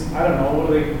 I don't know, what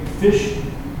are they, fish,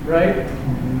 right?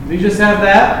 Does he just have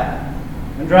that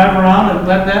and drive around and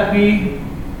let that be?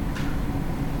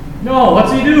 No,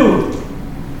 what's he do?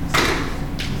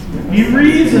 He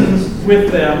reasons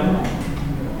with them.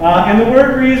 And the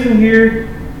word reason here,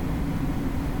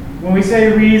 when we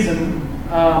say reason,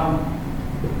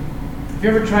 have you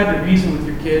ever tried to reason with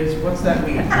your kids? What's that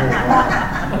mean?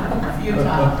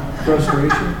 Futile.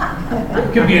 Frustration?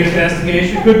 It could be an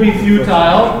investigation. It could be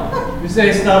futile. You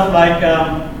say stuff like,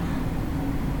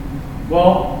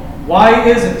 well, why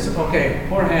is it? Okay,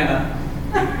 poor Hannah.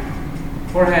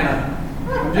 Poor Hannah.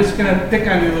 I'm just going to pick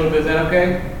on you a little bit. Is that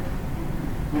okay?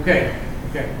 Okay.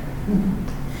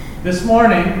 This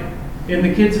morning, in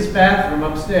the kids' bathroom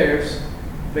upstairs,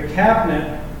 the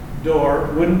cabinet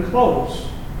door wouldn't close.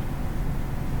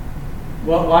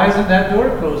 Well, why isn't that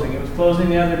door closing? It was closing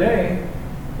the other day.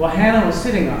 Well, Hannah was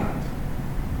sitting on it.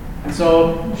 And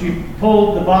so she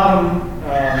pulled the bottom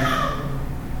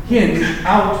hinge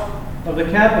out of the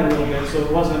cabinet a little bit so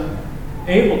it wasn't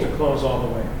able to close all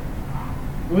the way.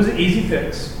 It was an easy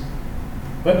fix.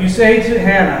 But you say to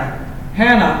Hannah,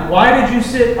 "Hannah, why did you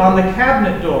sit on the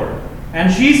cabinet door?"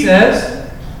 And she says,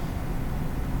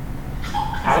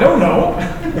 "I don't know."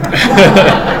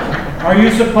 Are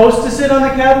you supposed to sit on the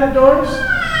cabinet doors?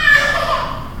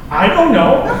 I don't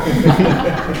know.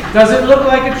 Does it look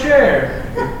like a chair?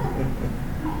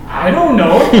 I don't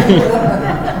know.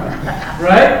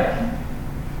 Right?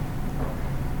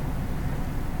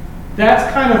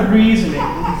 That's kind of reasoning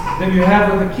that you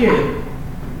have with a kid.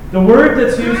 The word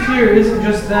that's used here isn't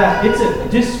just that. It's a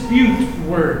dispute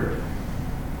word.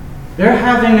 They're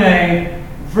having a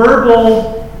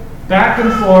verbal back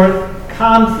and forth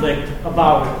conflict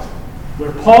about it.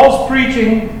 Where Paul's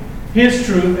preaching his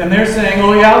truth and they're saying,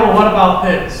 oh yeah, well what about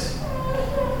this?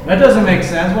 That doesn't make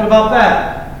sense. What about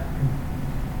that?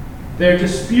 They're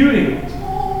disputing it.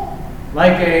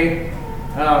 Like a,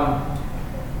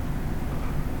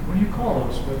 what do you call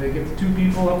those? Where they get the two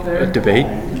people up there? A debate?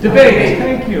 Debate,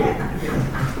 thank you.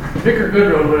 Vicar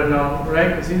Goodrow would have known,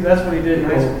 right? Because that's what he did in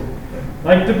high school.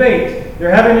 Like debate.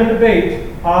 They're having a debate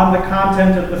on the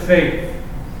content of the faith.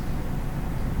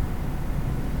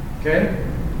 Okay?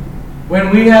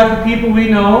 When we have the people we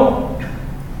know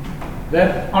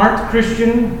that aren't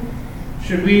Christian,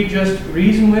 should we just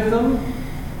reason with them?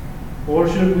 Or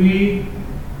should we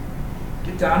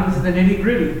get down into the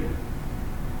nitty-gritty?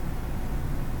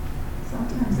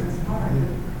 Sometimes it's hard.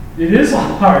 It is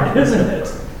hard, isn't it?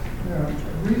 Yeah,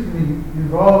 reasoning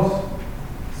involves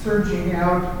searching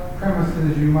out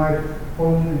premises you might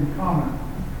hold in common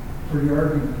for your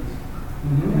arguments.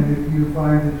 Mm-hmm. And if you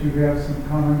find that you have some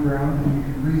common ground, then you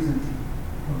can reason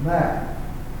from that.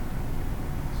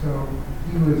 So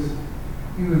he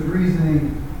was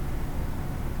reasoning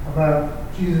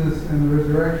about Jesus and the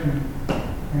resurrection,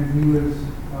 and he was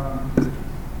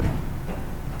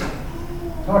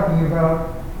talking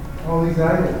about all these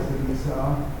idols that he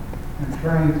saw and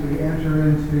trying to enter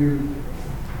into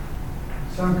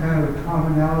some kind of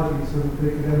commonality so that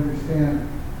they could understand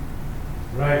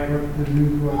Right. what the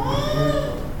news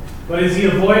was. But is he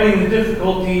avoiding the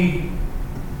difficulty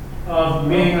of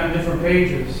being on different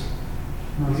pages?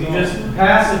 Is he just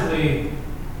passively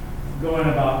going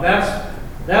about?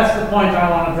 That's the point I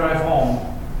want to drive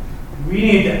home. We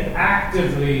need to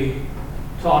actively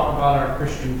talk about our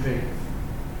Christian faith.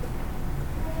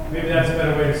 Maybe that's a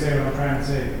better way to say what I'm trying to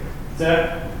say. Is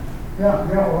that? Yeah,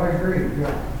 well, I agree,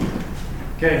 yeah.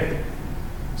 Okay.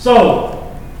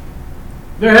 So,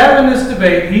 they're having this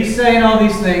debate. He's saying all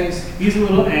these things. He's a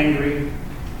little angry.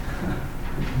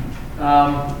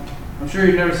 I'm sure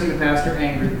you've never seen a pastor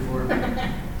angry before.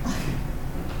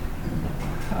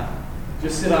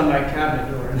 Just sit on my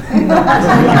cabinet door.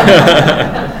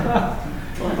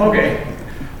 Okay.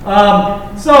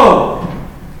 So,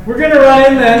 we're going to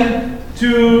run in then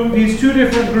to these two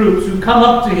different groups who come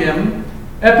up to him,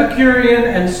 Epicurean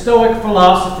and Stoic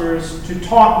philosophers, to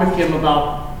talk with him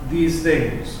about these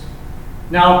things.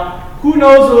 Now, who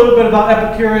knows a little bit about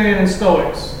Epicurean and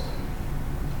Stoics?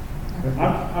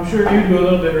 I'm sure you do a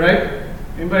little bit, right?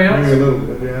 Anybody else? Maybe a little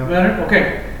bit, yeah. Better?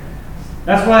 Okay.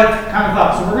 That's what I kind of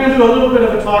thought. So we're going to do a little bit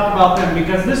of a talk about them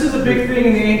because this is a big thing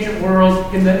in the ancient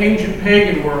world, in the ancient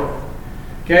pagan world.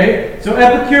 Okay? So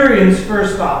Epicureans,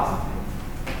 first off.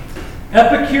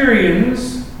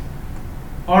 Epicureans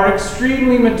are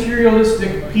extremely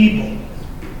materialistic people.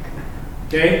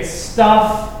 Okay?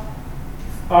 Stuff,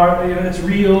 it's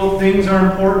real, things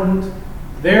are important.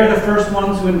 They're the first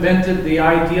ones who invented the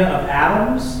idea of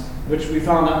atoms, which we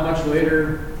found out much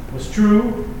later was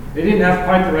true. They didn't have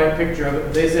quite the right picture of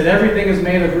it. They said everything is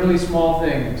made of really small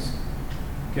things.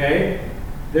 Okay?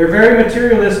 They're very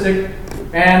materialistic,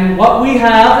 and what we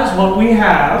have is what we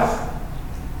have.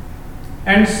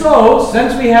 And so,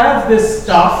 since we have this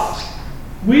stuff,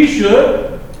 we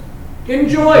should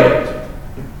enjoy it.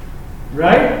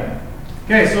 Right?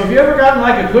 Okay, so have you ever gotten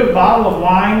like a good bottle of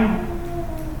wine?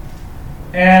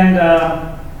 And,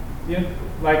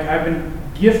 like I've been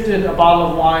gifted a bottle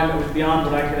of wine that was beyond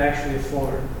what I could actually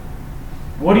afford.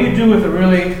 What do you do with a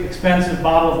really expensive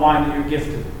bottle of wine that you're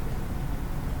gifted?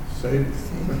 Save.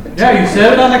 Yeah, you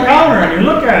set it on the counter and you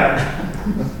look at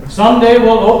it. Someday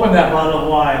we'll open that bottle of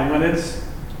wine when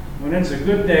it's a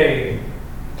good day.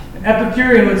 An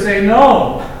Epicurean would say,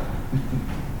 no.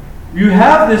 You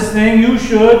have this thing, you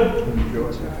should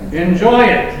enjoy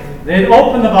it. They'd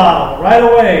open the bottle right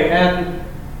away and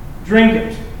drink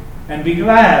it and be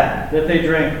glad that they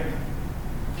drank it.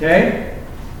 Okay?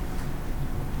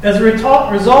 As a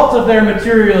result of their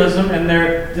materialism and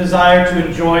their desire to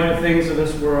enjoy the things of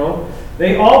this world,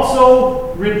 they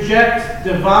also reject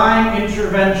divine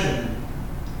intervention.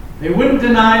 They wouldn't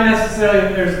deny necessarily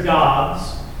that there's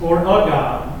gods or a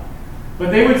God,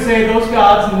 but they would say those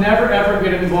gods never ever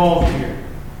get involved here.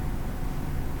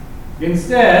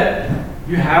 Instead,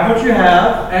 you have what you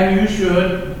have and you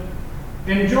should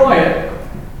enjoy it.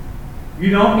 You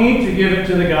don't need to give it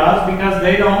to the gods because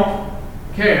they don't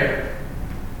care.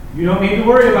 You don't need to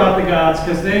worry about the gods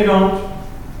because they don't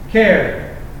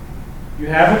care. You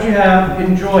have what you have,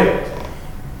 enjoy it.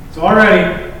 So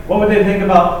already, what would they think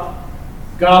about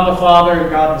God the Father and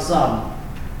God the Son?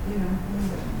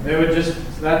 They would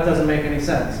that doesn't make any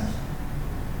sense.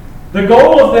 The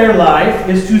goal of their life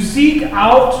is to seek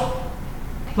out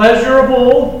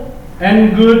pleasurable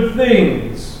and good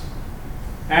things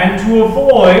and to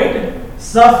avoid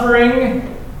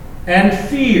suffering and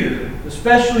fear.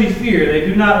 Especially fear. They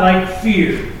do not like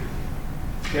fear.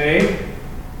 Okay?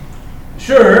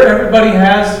 Sure, everybody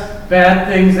has bad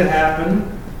things that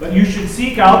happen, but you should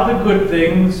seek out the good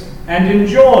things and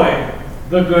enjoy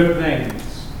the good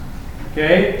things.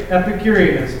 Okay?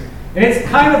 Epicureanism. And it's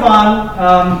kind of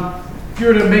on, if you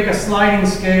were to make a sliding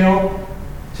scale,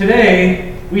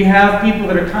 today we have people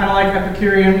that are kind of like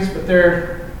Epicureans, but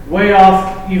they're way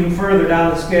off even further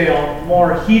down the scale.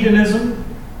 More hedonism.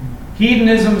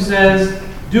 Hedonism says,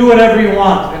 do whatever you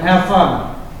want and have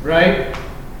fun, right?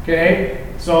 Okay?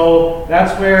 So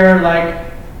that's where,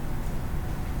 like,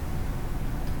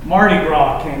 Mardi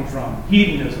Gras came from,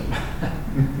 hedonism.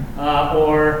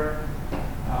 Or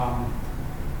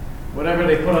whatever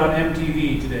they put on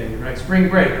MTV today, right? Spring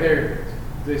Break, there.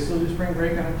 Do they still do Spring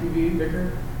Break on MTV,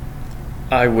 Vicar?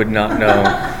 I would not know.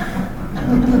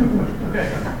 Okay.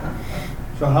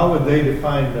 So how would they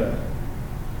define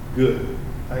good?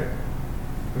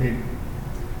 I mean,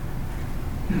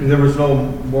 there was no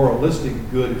moralistic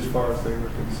good as far as they were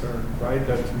concerned, right?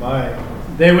 That's my...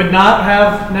 They would not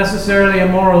have necessarily a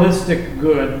moralistic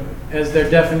good as their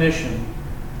definition,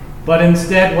 but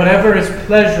instead whatever is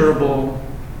pleasurable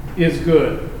is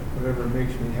good. Whatever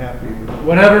makes me happy.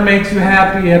 Whatever makes you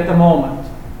happy at the moment.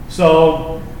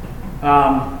 So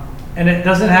And it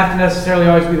doesn't have to necessarily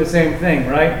always be the same thing,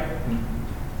 right?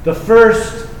 The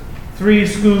first 3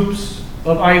 scoops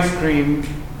of ice cream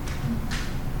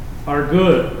are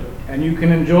good, and you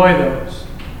can enjoy those.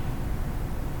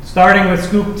 Starting with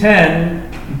scoop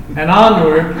 10 and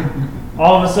onward,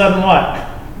 all of a sudden what?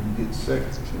 You get sick.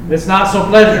 It's not so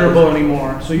pleasurable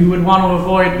anymore, so you would want to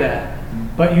avoid that.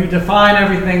 But you define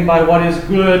everything by what is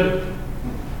good,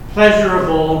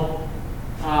 pleasurable,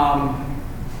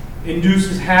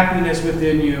 induces happiness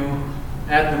within you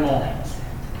at the moment.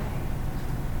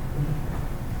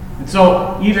 And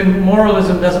so even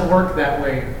moralism doesn't work that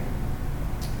way.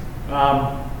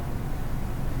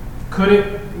 Could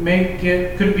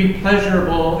it be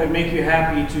pleasurable and make you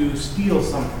happy to steal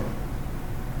something?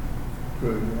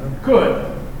 Good, yeah. Could,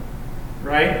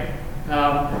 right?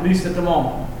 At least at the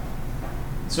moment.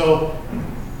 So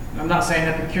I'm not saying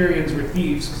Epicureans were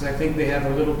thieves, because I think they have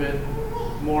a little bit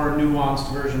more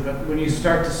nuanced version. But when you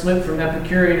start to slip from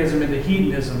Epicureanism into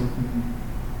hedonism,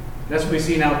 that's what we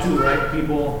see now too, right?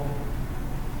 People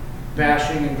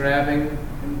bashing and grabbing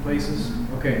in places.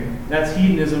 Okay, that's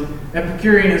hedonism.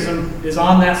 Epicureanism is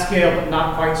on that scale, but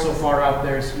not quite so far out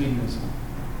there as hedonism.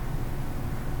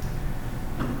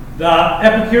 The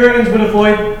Epicureans would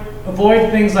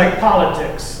avoid things like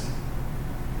politics.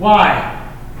 Why?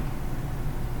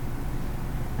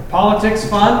 Are politics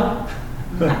fun?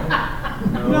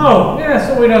 No. Yeah,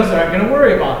 so we don't start going to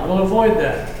worry about it. We'll avoid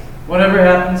that. Whatever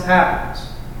happens, happens.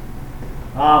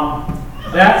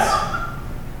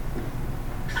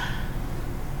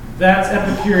 That's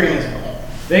Epicureanism.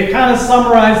 They kind of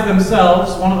summarize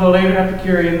themselves, one of the later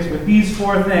Epicureans, with these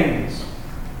 4 things.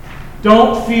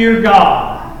 Don't fear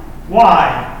God.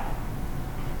 Why?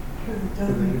 Because it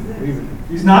doesn't exist.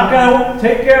 He's not going to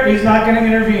take care, he's not going to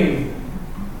intervene.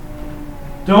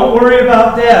 Don't worry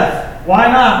about death. Why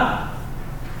not?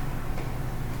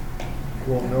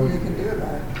 Won't know You can do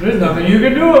about it. There's nothing you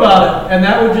can do about it, and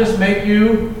that would just make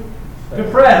you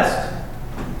depressed.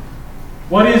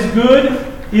 What is good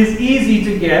is easy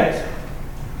to get,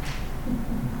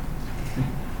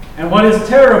 and what is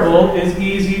terrible is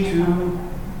easy to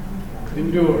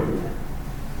endure.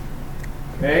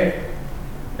 Okay?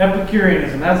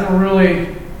 Epicureanism, that's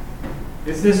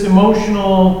it's this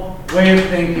emotional way of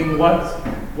thinking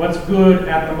what's good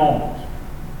at the moment.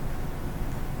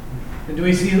 And do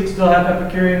we still have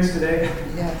Epicureans today?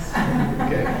 Yes,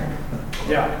 Okay.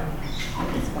 Yeah.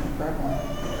 it's pretty prevalent.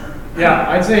 Yeah,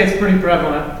 I'd say it's pretty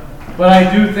prevalent. But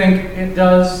I do think it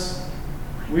does,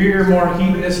 we're more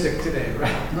hedonistic today,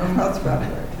 right? No, that's about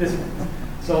right.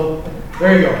 So,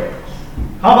 there you go.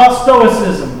 How about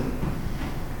Stoicism?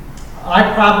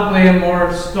 I probably am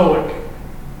more stoic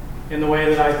in the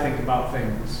way that I think about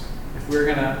things, if we're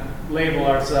going to label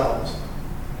ourselves.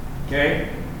 Okay?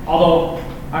 Although,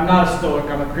 I'm not a Stoic,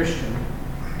 I'm a Christian.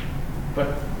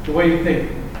 But the way you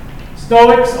think.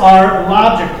 Stoics are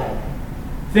logical.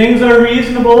 Things are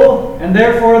reasonable, and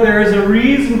therefore there is a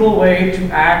reasonable way to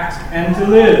act and to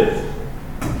live.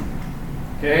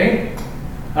 Okay?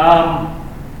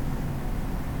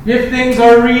 If things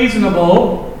are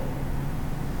reasonable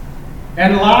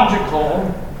and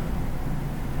logical,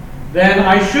 then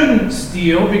I shouldn't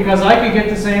steal because I could get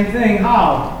the same thing.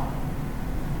 How?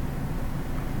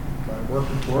 By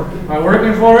working for it. By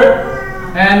working for it,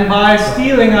 and by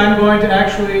stealing, I'm going to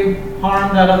actually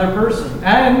harm that other person.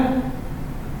 And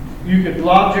you could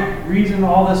logic, reason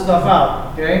all this stuff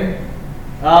out, okay?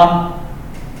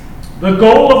 The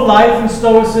goal of life in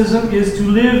Stoicism is to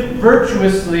live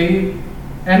virtuously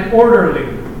and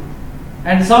orderly.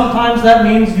 And sometimes that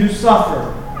means you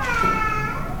suffer.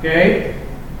 Okay?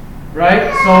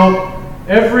 Right? So,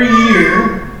 every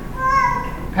year,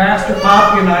 Pastor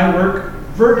Poppy and I work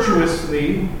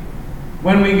virtuously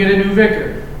when we get a new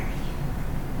vicar.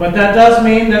 But that does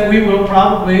mean that we will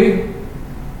probably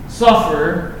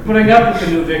suffer putting up with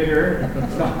the new vicar.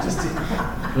 No, just you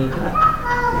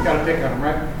gotta pick on him,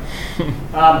 right?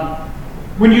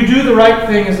 When you do the right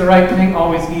thing, is the right thing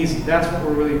always easy? That's what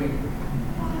we're really meaning.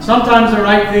 Sometimes the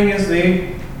right thing is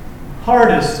the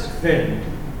hardest thing.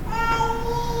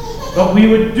 But we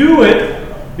would do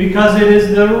it because it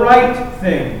is the right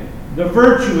thing, the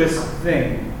virtuous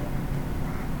thing.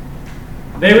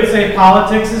 They would say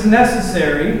politics is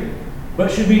necessary,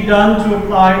 but should be done to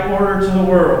apply order to the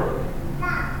world.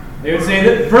 They would say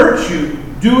that virtue,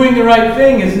 doing the right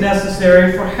thing, is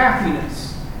necessary for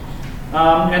happiness.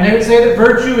 And they would say that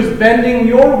virtue is bending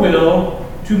your will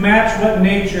to match what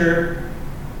nature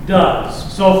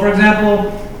does. So, for example,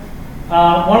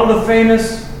 one of the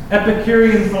famous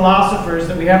Epicurean philosophers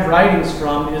that we have writings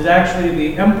from is actually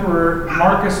the Emperor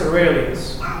Marcus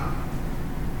Aurelius.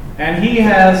 And he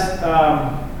has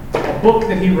a book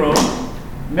that he wrote,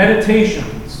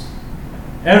 Meditations.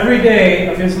 Every day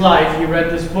of his life, he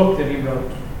read this book that he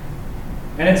wrote.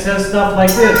 And it says stuff like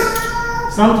this.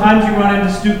 Sometimes you run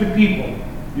into stupid people.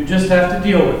 You just have to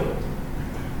deal with it.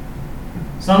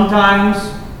 Sometimes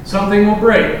something will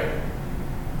break.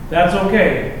 That's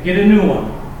okay. Get a new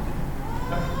one.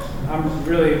 I'm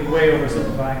really way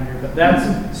oversimplifying here, but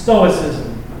that's Stoicism.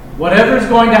 Whatever's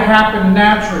going to happen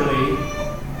naturally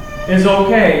is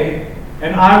okay,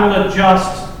 and I will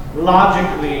adjust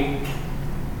logically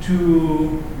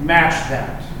to match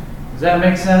that. Does that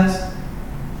make sense?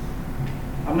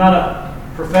 I'm not a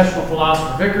professional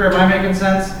philosopher. Vicar, am I making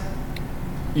sense?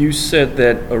 You said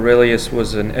that Aurelius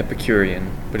was an Epicurean,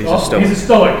 but he's a Stoic. He's a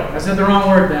Stoic. I said the wrong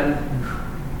word then.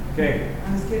 Okay.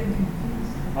 I was getting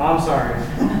confused. Oh, I'm sorry.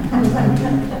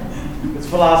 It's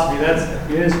philosophy.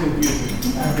 It is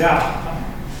confusing. Yeah.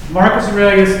 Marcus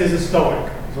Aurelius is a Stoic,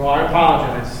 so I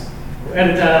apologize. We'll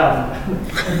edit that out.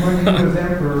 And when he was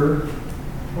emperor,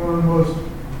 one of the most,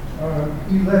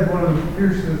 he led one of the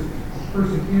fiercest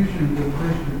persecutions of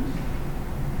Christians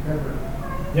ever.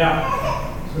 Yeah.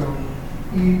 So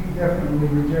he definitely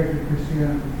rejected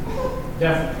Christianity,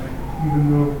 Definitely. even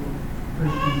though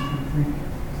Christians can think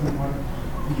somewhat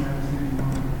in that same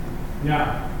moment.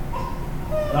 Yeah.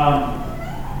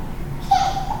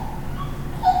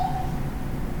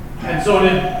 And so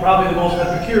did probably the most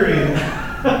Epicurean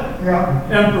Yeah.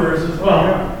 emperors as well.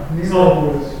 Yeah. Nero So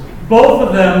was, both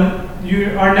of them,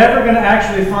 you are never going to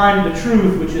actually find the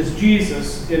truth, which is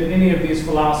Jesus, in any of these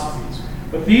philosophies.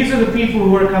 But these are the people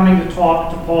who are coming to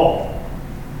talk to Paul.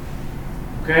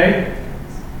 Okay?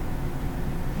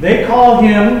 They call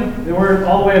him, the word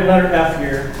all the way at letter F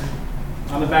here,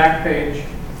 on the back page.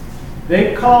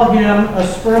 They call him a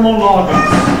spermologos.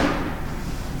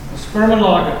 A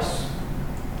spermologos.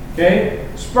 Okay?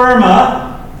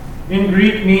 Sperma in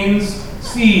Greek means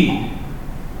seed.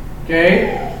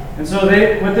 Okay? And so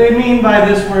what they mean by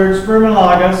this word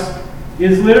spermologos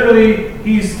is literally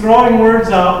he's throwing words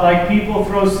out like people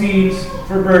throw seeds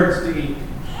for birds to eat.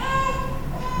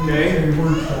 Okay? he would say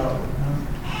word salad.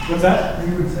 Huh? What's that?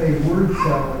 He would say word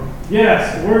salad.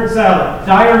 Yes, word salad.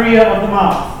 Diarrhea of the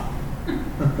mouth.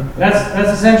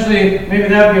 That's essentially, maybe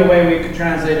that would be a way we could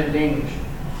translate it in English.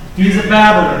 He's a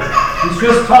babbler. He's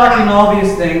just talking all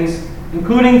these things,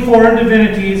 including foreign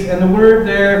divinities, and the word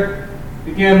there,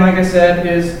 again, like I said,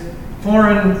 is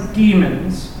foreign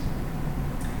demons.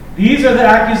 These are the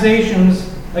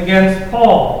accusations against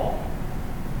Paul.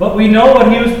 But we know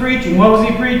what he was preaching. What was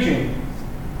he preaching?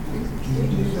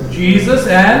 Jesus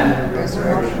and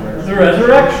the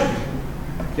resurrection.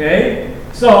 Okay?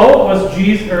 So, was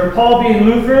Jesus or Paul being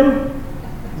Lutheran?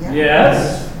 Yeah.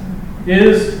 Yes.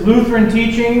 Is Lutheran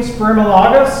teaching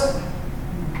spermologos?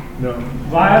 No.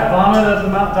 Vomit of the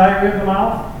mouth, diarrhea of the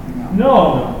mouth?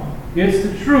 No. It's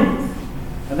the truth.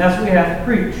 And that's what we have to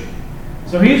preach.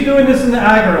 So he's doing this in the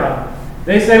Agora.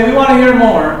 They say, we want to hear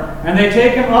more. And they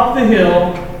take him up the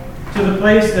hill to the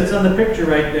place that's on the picture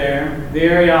right there, the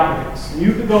Areopagus. And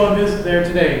you could go and visit there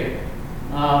today.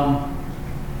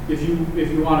 If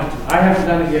you wanted to. I haven't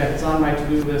done it yet. It's on my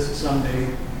to-do list someday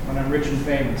when I'm rich and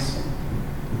famous.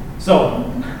 So,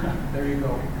 there you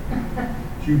go.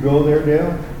 Did you go there,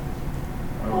 Dale?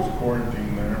 I was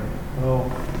quarantined there. Oh.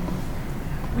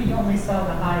 We only saw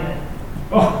the Hyatt,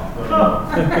 Oh, or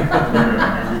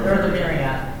the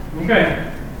Marriott.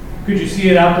 okay. Could you see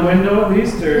it out the window at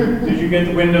least, or did you get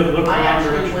the window that looked I around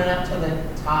actually direction? went up to the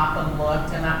top and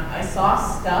looked, and I saw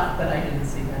stuff, but I didn't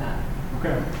see that.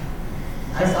 Okay.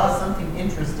 I saw something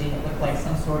interesting. It looked like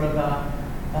some sort of a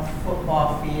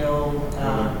football field. I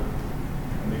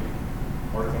think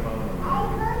Parthenon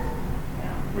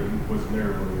was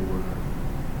near where we were.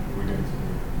 We didn't see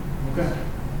it. Okay.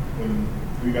 When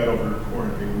we got over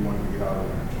quarantine, we wanted to get out of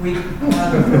there. We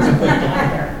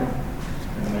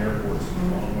And the airport's a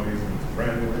long ways, and it's a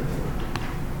brand new airport.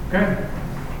 Okay.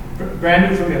 Brand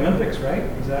new from the Olympics, right?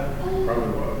 Is that?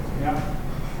 Probably was. Yeah.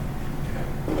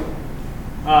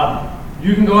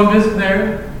 You can go and visit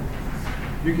there.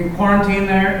 You can quarantine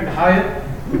there in the Hyatt.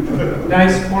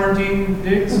 Nice quarantine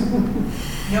digs.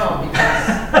 No,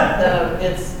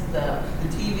 because the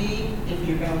TV, if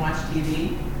you're going to watch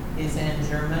TV, is in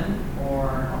German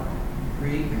or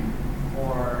Greek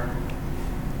or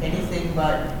anything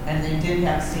but, and they did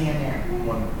have CNN.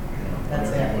 That's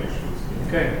it. English was,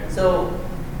 Okay. So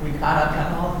we caught up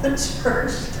on all the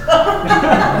church stuff.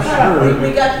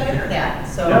 we got the internet,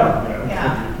 so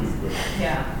yeah.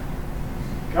 Yeah.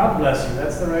 God bless you.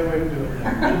 That's the right way to do it.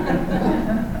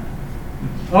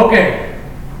 Okay.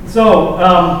 So,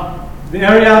 the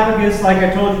Areopagus, like I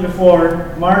told you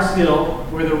before, Mars Hill,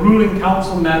 where the ruling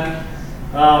council met,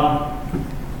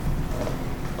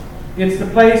 It's the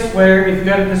place where if you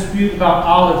had a dispute about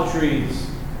olive trees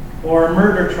or a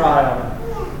murder trial,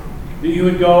 that you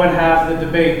would go and have the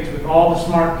debate with all the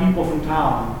smart people from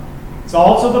town. It's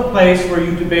also the place where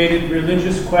you debated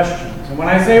religious questions. And when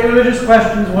I say religious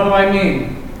questions, what do I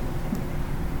mean?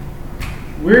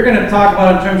 We're going to talk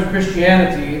about in terms of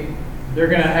Christianity, they're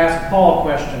going to ask Paul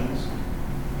questions.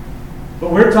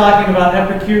 But we're talking about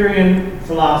Epicurean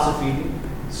philosophy,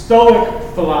 Stoic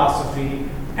philosophy,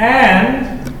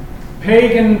 and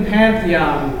pagan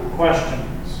pantheon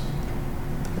questions.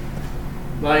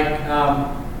 Like,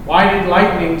 why did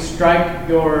lightning strike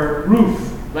your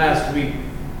roof last week?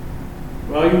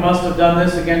 Well, you must have done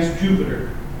this against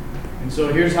Jupiter. And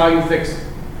so here's how you fix it.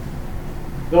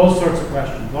 Those sorts of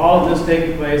questions. All of this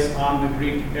taking place on the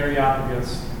Greek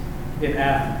Areopagus in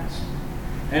Athens.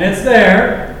 And it's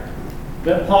there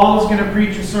that Paul is going to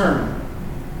preach a sermon.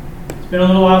 It's been a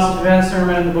little while since we've had a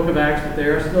sermon in the book of Acts, but they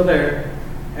are still there.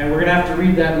 And we're going to have to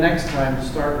read that next time to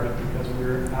start with because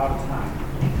we're out of time.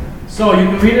 So you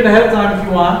can read it ahead of time if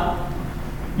you want.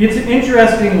 It's an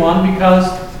interesting one because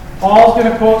Paul's going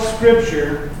to quote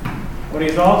scripture, but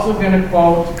he's also going to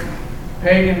quote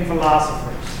pagan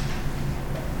philosophers.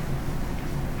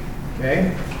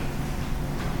 Okay?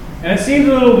 And it seems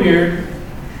a little weird,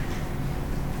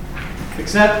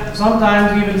 except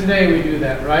sometimes even today we do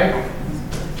that, right?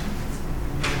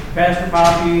 Pastor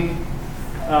Poppy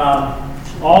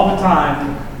all the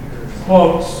time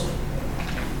quotes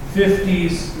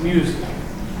 50s music.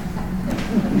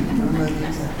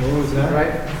 What was that?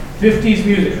 Right? 50s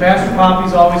music. Pastor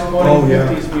Poppy's always quoting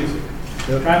 50s music.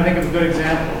 Yep. Trying to think of a good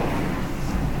example.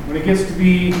 When it gets to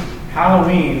be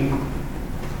Halloween,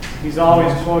 he's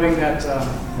always quoting that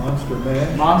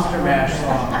Monster Mash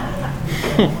song.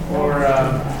 Or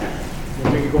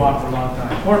we could go on for a long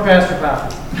time. Or Pastor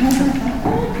Poppy.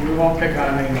 We won't pick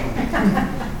on him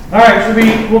anymore. All right, so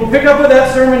we'll pick up with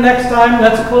that sermon next time.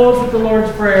 Let's close with the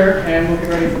Lord's Prayer, and we'll get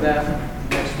ready for that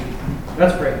next week.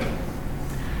 Let's pray.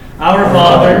 Our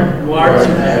Father, who art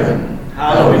in heaven,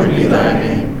 hallowed be thy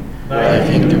name. Thy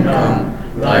kingdom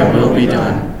come, thy will be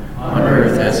done, on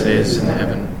earth as it is in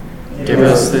heaven. Give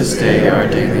us this day our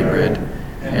daily bread,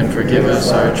 and forgive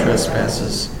us our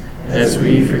trespasses, as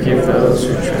we forgive those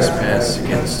who trespass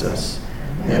against us.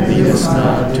 And lead us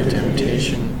not into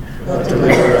temptation, but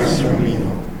deliver us from evil.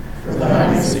 For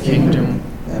thine is the kingdom,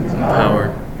 and the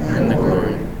power,